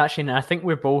 exactly that, Shane. And I think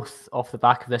we're both, off the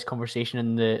back of this conversation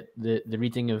and the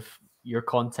reading of your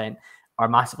content, are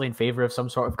massively in favor of some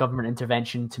sort of government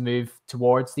intervention to move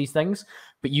towards these things.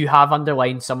 But you have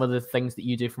underlined some of the things that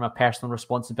you do from a personal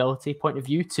responsibility point of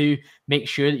view to make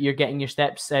sure that you're getting your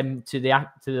steps to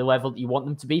the level that you want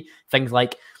them to be. Things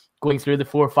like going through the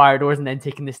 4 fire doors and then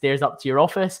taking the stairs up to your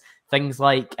office. Things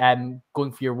like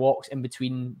going for your walks in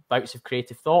between bouts of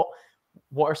creative thought.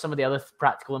 What are some of the other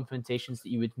practical implementations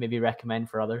that you would maybe recommend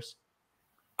for others?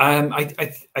 I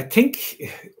think,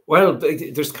 well,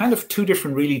 there's kind of two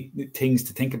different really things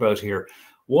to think about here.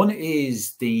 One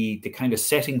is the kind of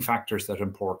setting factors that are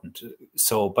important.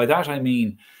 So by that, I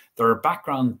mean, there are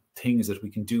background things that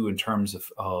we can do in terms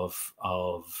of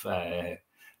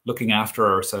looking after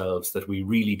ourselves that we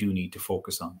really do need to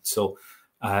focus on. So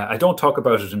I don't talk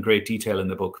about it in great detail in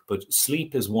the book, but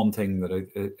sleep is one thing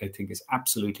that I think is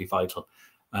absolutely vital.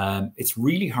 It's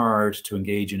really hard to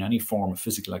engage in any form of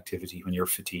physical activity when you're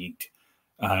fatigued.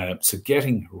 So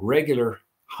getting regular,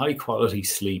 high quality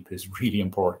sleep is really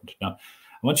important. Now,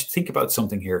 I want you to think about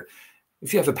something here.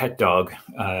 If you have a pet dog,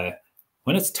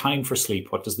 when it's time for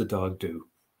sleep, what does the dog do?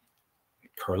 It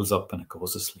curls up and it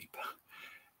goes to sleep.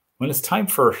 When it's time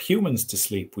for humans to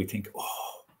sleep, we think,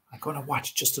 oh, I'm going to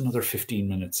watch just another 15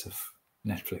 minutes of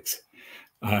Netflix.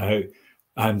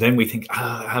 And then we think,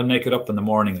 I'll make it up in the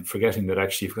morning, forgetting that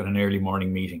actually you've got an early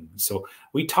morning meeting. So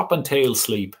we top and tail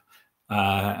sleep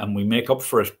and we make up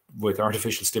for it with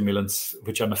artificial stimulants,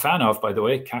 which I'm a fan of, by the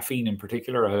way, caffeine in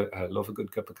particular. I love a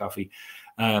good cup of coffee.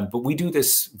 But we do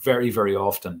this very, very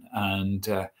often. And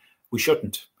we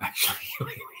shouldn't, actually.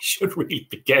 We should really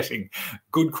be getting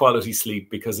good quality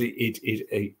sleep because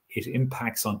it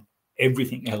impacts on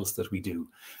everything else that we do.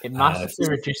 It massively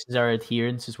reduces our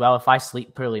adherence as well. If I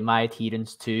sleep poorly, my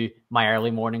adherence to my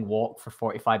early morning walk for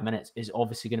 45 minutes is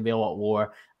obviously going to be a lot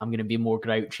lower. I'm going to be more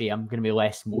grouchy. I'm going to be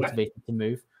less motivated to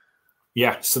move.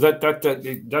 Yeah, so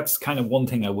that's kind of one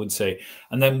thing I would say.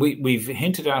 And then we've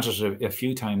hinted at it a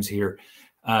few times here,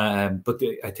 but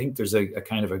I think there's a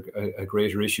kind of a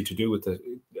greater issue to do with it.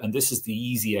 And this is the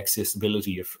easy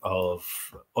accessibility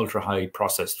of ultra high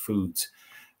processed foods.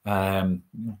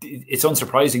 It's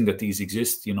unsurprising that these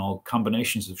exist.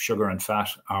 Combinations of sugar and fat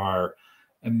are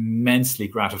immensely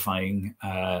gratifying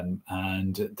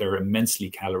and they're immensely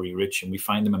calorie rich, and we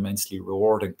find them immensely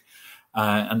rewarding.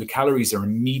 And the calories are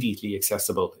immediately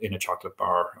accessible in a chocolate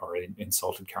bar or in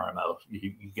salted caramel.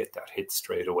 You get that hit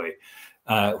straight away.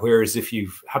 Whereas if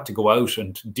you've had to go out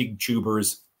and dig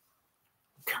tubers,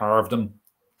 carve them,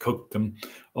 cook them,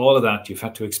 all of that, you've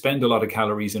had to expend a lot of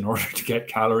calories in order to get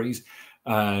calories.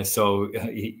 And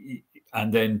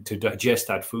then to digest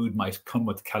that food might come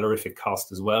with calorific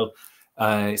cost as well.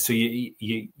 So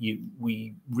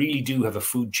we really do have a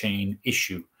food chain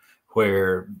issue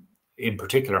where, in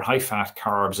particular, high fat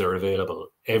carbs are available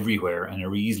everywhere and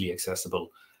are easily accessible,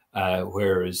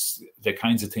 whereas the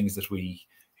kinds of things that we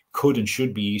could and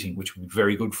should be eating, which would be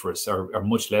very good for us, are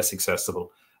much less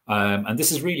accessible And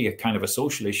this is really a kind of a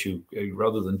social issue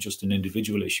rather than just an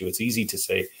individual issue. It's easy to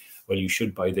say, well, you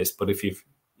should buy this, but if you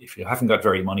haven't got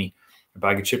very money, a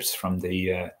bag of chips from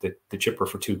the chipper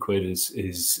for £2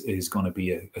 is going to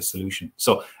be a solution.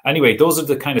 So anyway, those are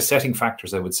the kind of setting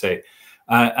factors I would say.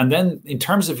 And then in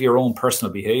terms of your own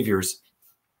personal behaviors,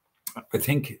 I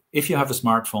think if you have a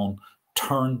smartphone,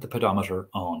 turn the pedometer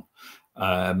on.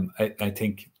 I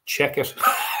think check it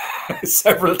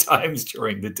several times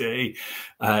during the day.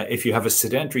 If you have a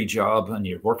sedentary job and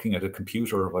you're working at a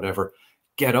computer or whatever,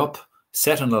 get up,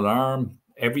 set an alarm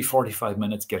every 45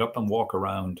 minutes, get up and walk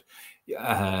around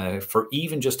for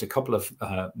even just a couple of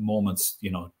moments,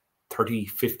 30,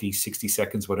 50, 60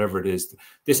 seconds, whatever it is.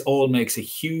 This all makes a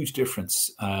huge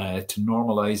difference to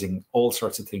normalizing all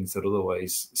sorts of things that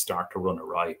otherwise start to run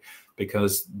awry,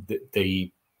 because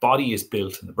the body is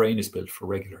built and the brain is built for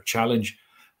regular challenge.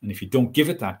 And if you don't give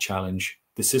it that challenge,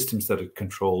 the systems that it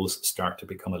controls start to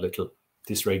become a little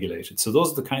dysregulated. So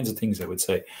those are the kinds of things I would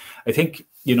say. I think,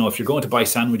 if you're going to buy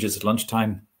sandwiches at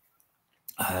lunchtime,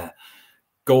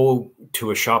 go to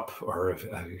a shop or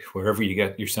wherever you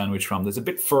get your sandwich from that's a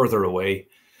bit further away.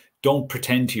 Don't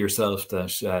pretend to yourself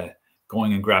that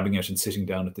going and grabbing it and sitting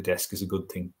down at the desk is a good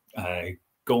thing.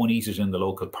 Go and eat it in the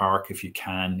local park if you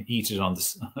can. Eat it on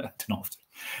the, I don't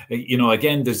know.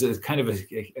 Again, there's a kind of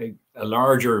a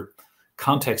larger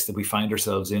context that we find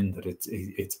ourselves in that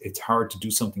it's hard to do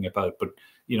something about. But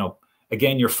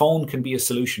again, your phone can be a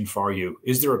solution for you.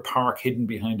 Is there a park hidden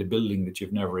behind a building that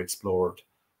you've never explored?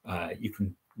 You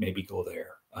can maybe go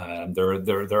there.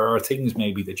 There are things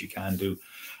maybe that you can do.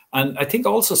 And I think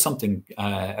also something,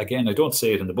 again, I don't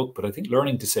say it in the book, but I think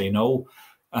learning to say no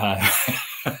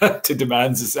to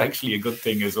demands is actually a good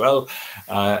thing as well.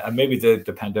 And maybe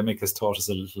the pandemic has taught us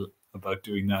a little about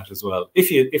doing that as well. If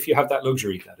you have that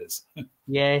luxury, that is.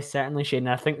 Yeah, certainly, Shane.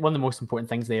 I think one of the most important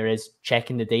things there is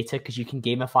checking the data, because you can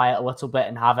gamify it a little bit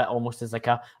and have it almost as like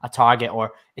a target,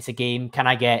 or it's a game. Can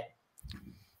I get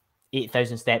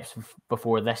 8,000 steps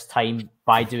before this time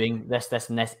by doing this,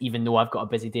 and this, even though I've got a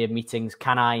busy day of meetings?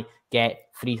 Can I get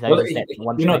 3,000 steps at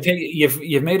lunchtime?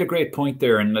 You've made a great point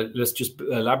there, and let's just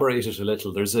elaborate it a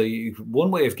little. There's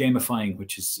one way of gamifying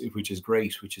which is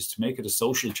great, which is to make it a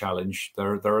social challenge.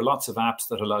 There are lots of apps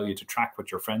that allow you to track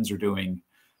what your friends are doing,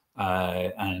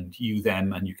 and you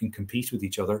them, and you can compete with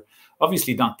each other.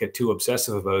 Obviously, not get too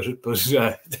obsessive about it,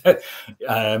 but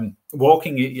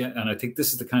walking, and I think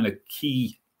this is the kind of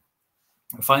key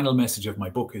final message of my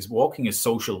book, is walking is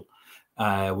social.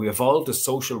 We evolved as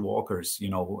social walkers.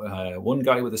 One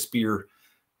guy with a spear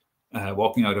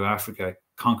walking out of Africa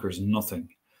conquers nothing.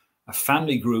 A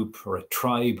family group or a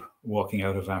tribe walking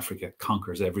out of Africa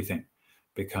conquers everything,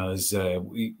 because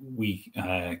we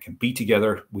can be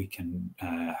together, we can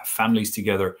have families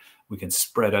together, we can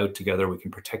spread out together, we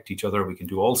can protect each other, we can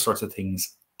do all sorts of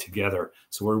things together.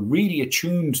 So we're really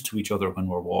attuned to each other when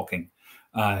we're walking.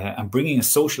 And bringing a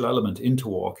social element into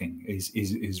walking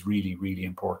is really, really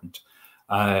important.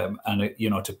 And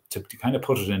to kind of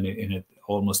put it in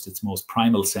almost its most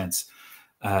primal sense,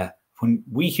 when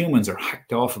we humans are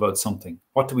hacked off about something,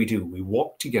 what do? We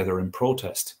walk together in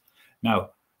protest. Now,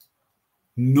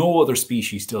 no other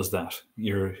species does that.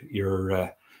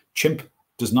 Your chimp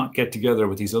does not get together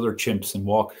with these other chimps and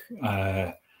walk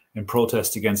in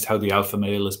protest against how the alpha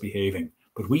male is behaving.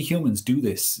 But we humans do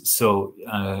this. So,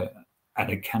 and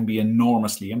it can be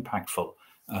enormously impactful.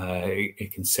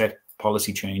 It can set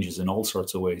policy changes in all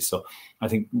sorts of ways. So I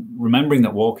think remembering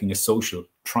that walking is social,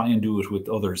 try and do it with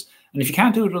others. And if you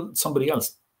can't do it with somebody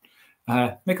else,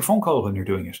 make a phone call when you're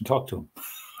doing it and talk to them.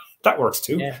 That works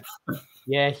too.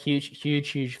 Yeah,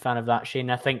 huge fan of that, Shane.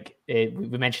 I think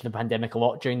we mentioned the pandemic a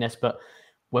lot during this, but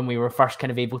when we were first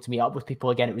kind of able to meet up with people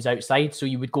again, it was outside. So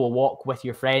you would go a walk with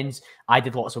your friends. I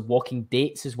did lots of walking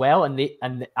dates as well.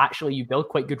 And actually you build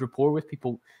quite good rapport with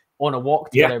people on a walk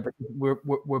together, but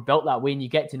we're built that way, and you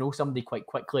get to know somebody quite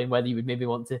quickly and whether you would maybe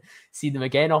want to see them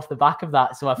again off the back of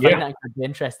that. So I find that incredibly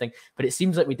interesting. But it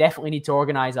seems like we definitely need to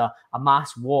organize a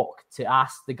mass walk to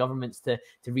ask the governments to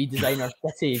redesign our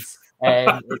cities.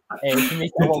 To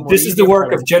make it a lot more this is the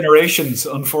work of generations,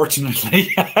 unfortunately.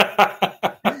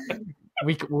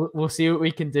 We'll see what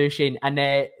we can do, Shane. And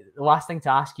the last thing to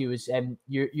ask you is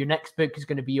your next book is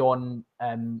going to be on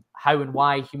how and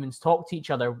why humans talk to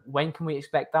each other. When can we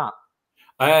expect that?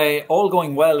 All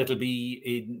going well,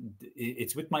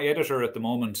 it's with my editor at the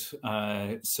moment.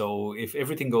 So if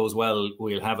everything goes well,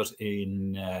 we'll have it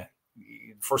in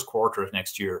first quarter of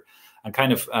next year. And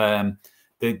kind of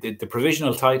the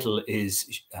provisional title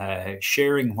is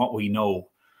Sharing What We Know.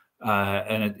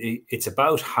 And it's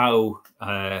about how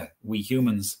we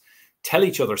humans tell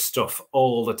each other stuff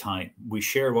all the time. We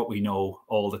share what we know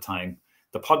all the time.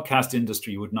 The podcast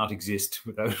industry would not exist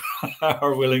without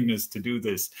our willingness to do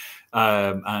this.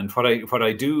 And what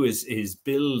I do is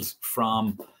build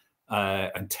from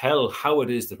and tell how it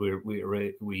is that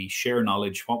we share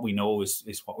knowledge. What we know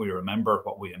is what we remember,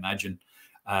 what we imagine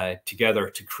together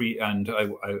to create. And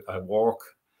I walk.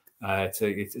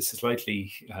 It's a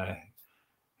slightly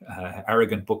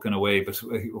arrogant book in a way, but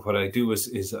what I do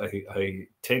is I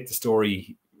take the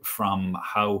story from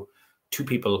how two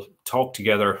people talk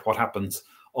together, what happens,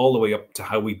 all the way up to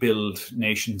how we build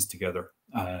nations together.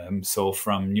 So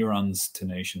from neurons to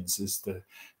nations is the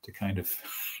kind of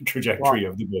trajectory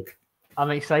of the book. I'm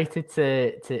excited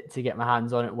to get my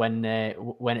hands on it when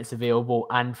it's available.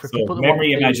 And for people that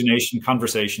memory, imagination,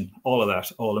 conversation, all of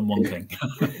that, all in one thing.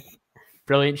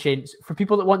 Brilliant, Shane. For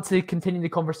people that want to continue the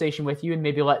conversation with you and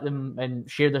maybe let them and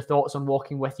share their thoughts on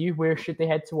walking with you, where should they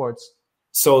head towards?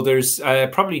 So there's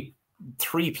probably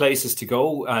 3 places to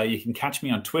go. You can catch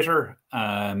me on Twitter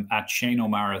at Shane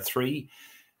O'Mara 3.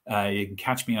 You can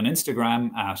catch me on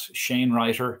Instagram at Shane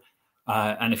Writer.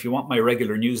 And if you want my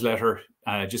regular newsletter,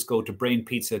 just go to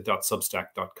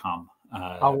brainpizza.substack.com.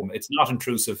 It's not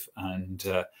intrusive,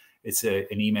 and it's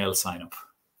an email sign up.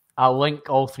 I'll link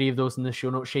all 3 of those in the show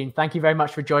notes, Shane. Thank you very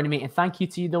much for joining me. And thank you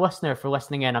to you, the listener, for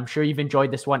listening in. I'm sure you've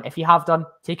enjoyed this one. If you have done,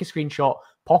 take a screenshot,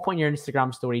 pop on your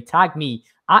Instagram story, tag me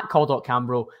at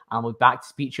call.cambro, and we'll be back to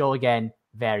speak to you all again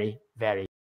very, very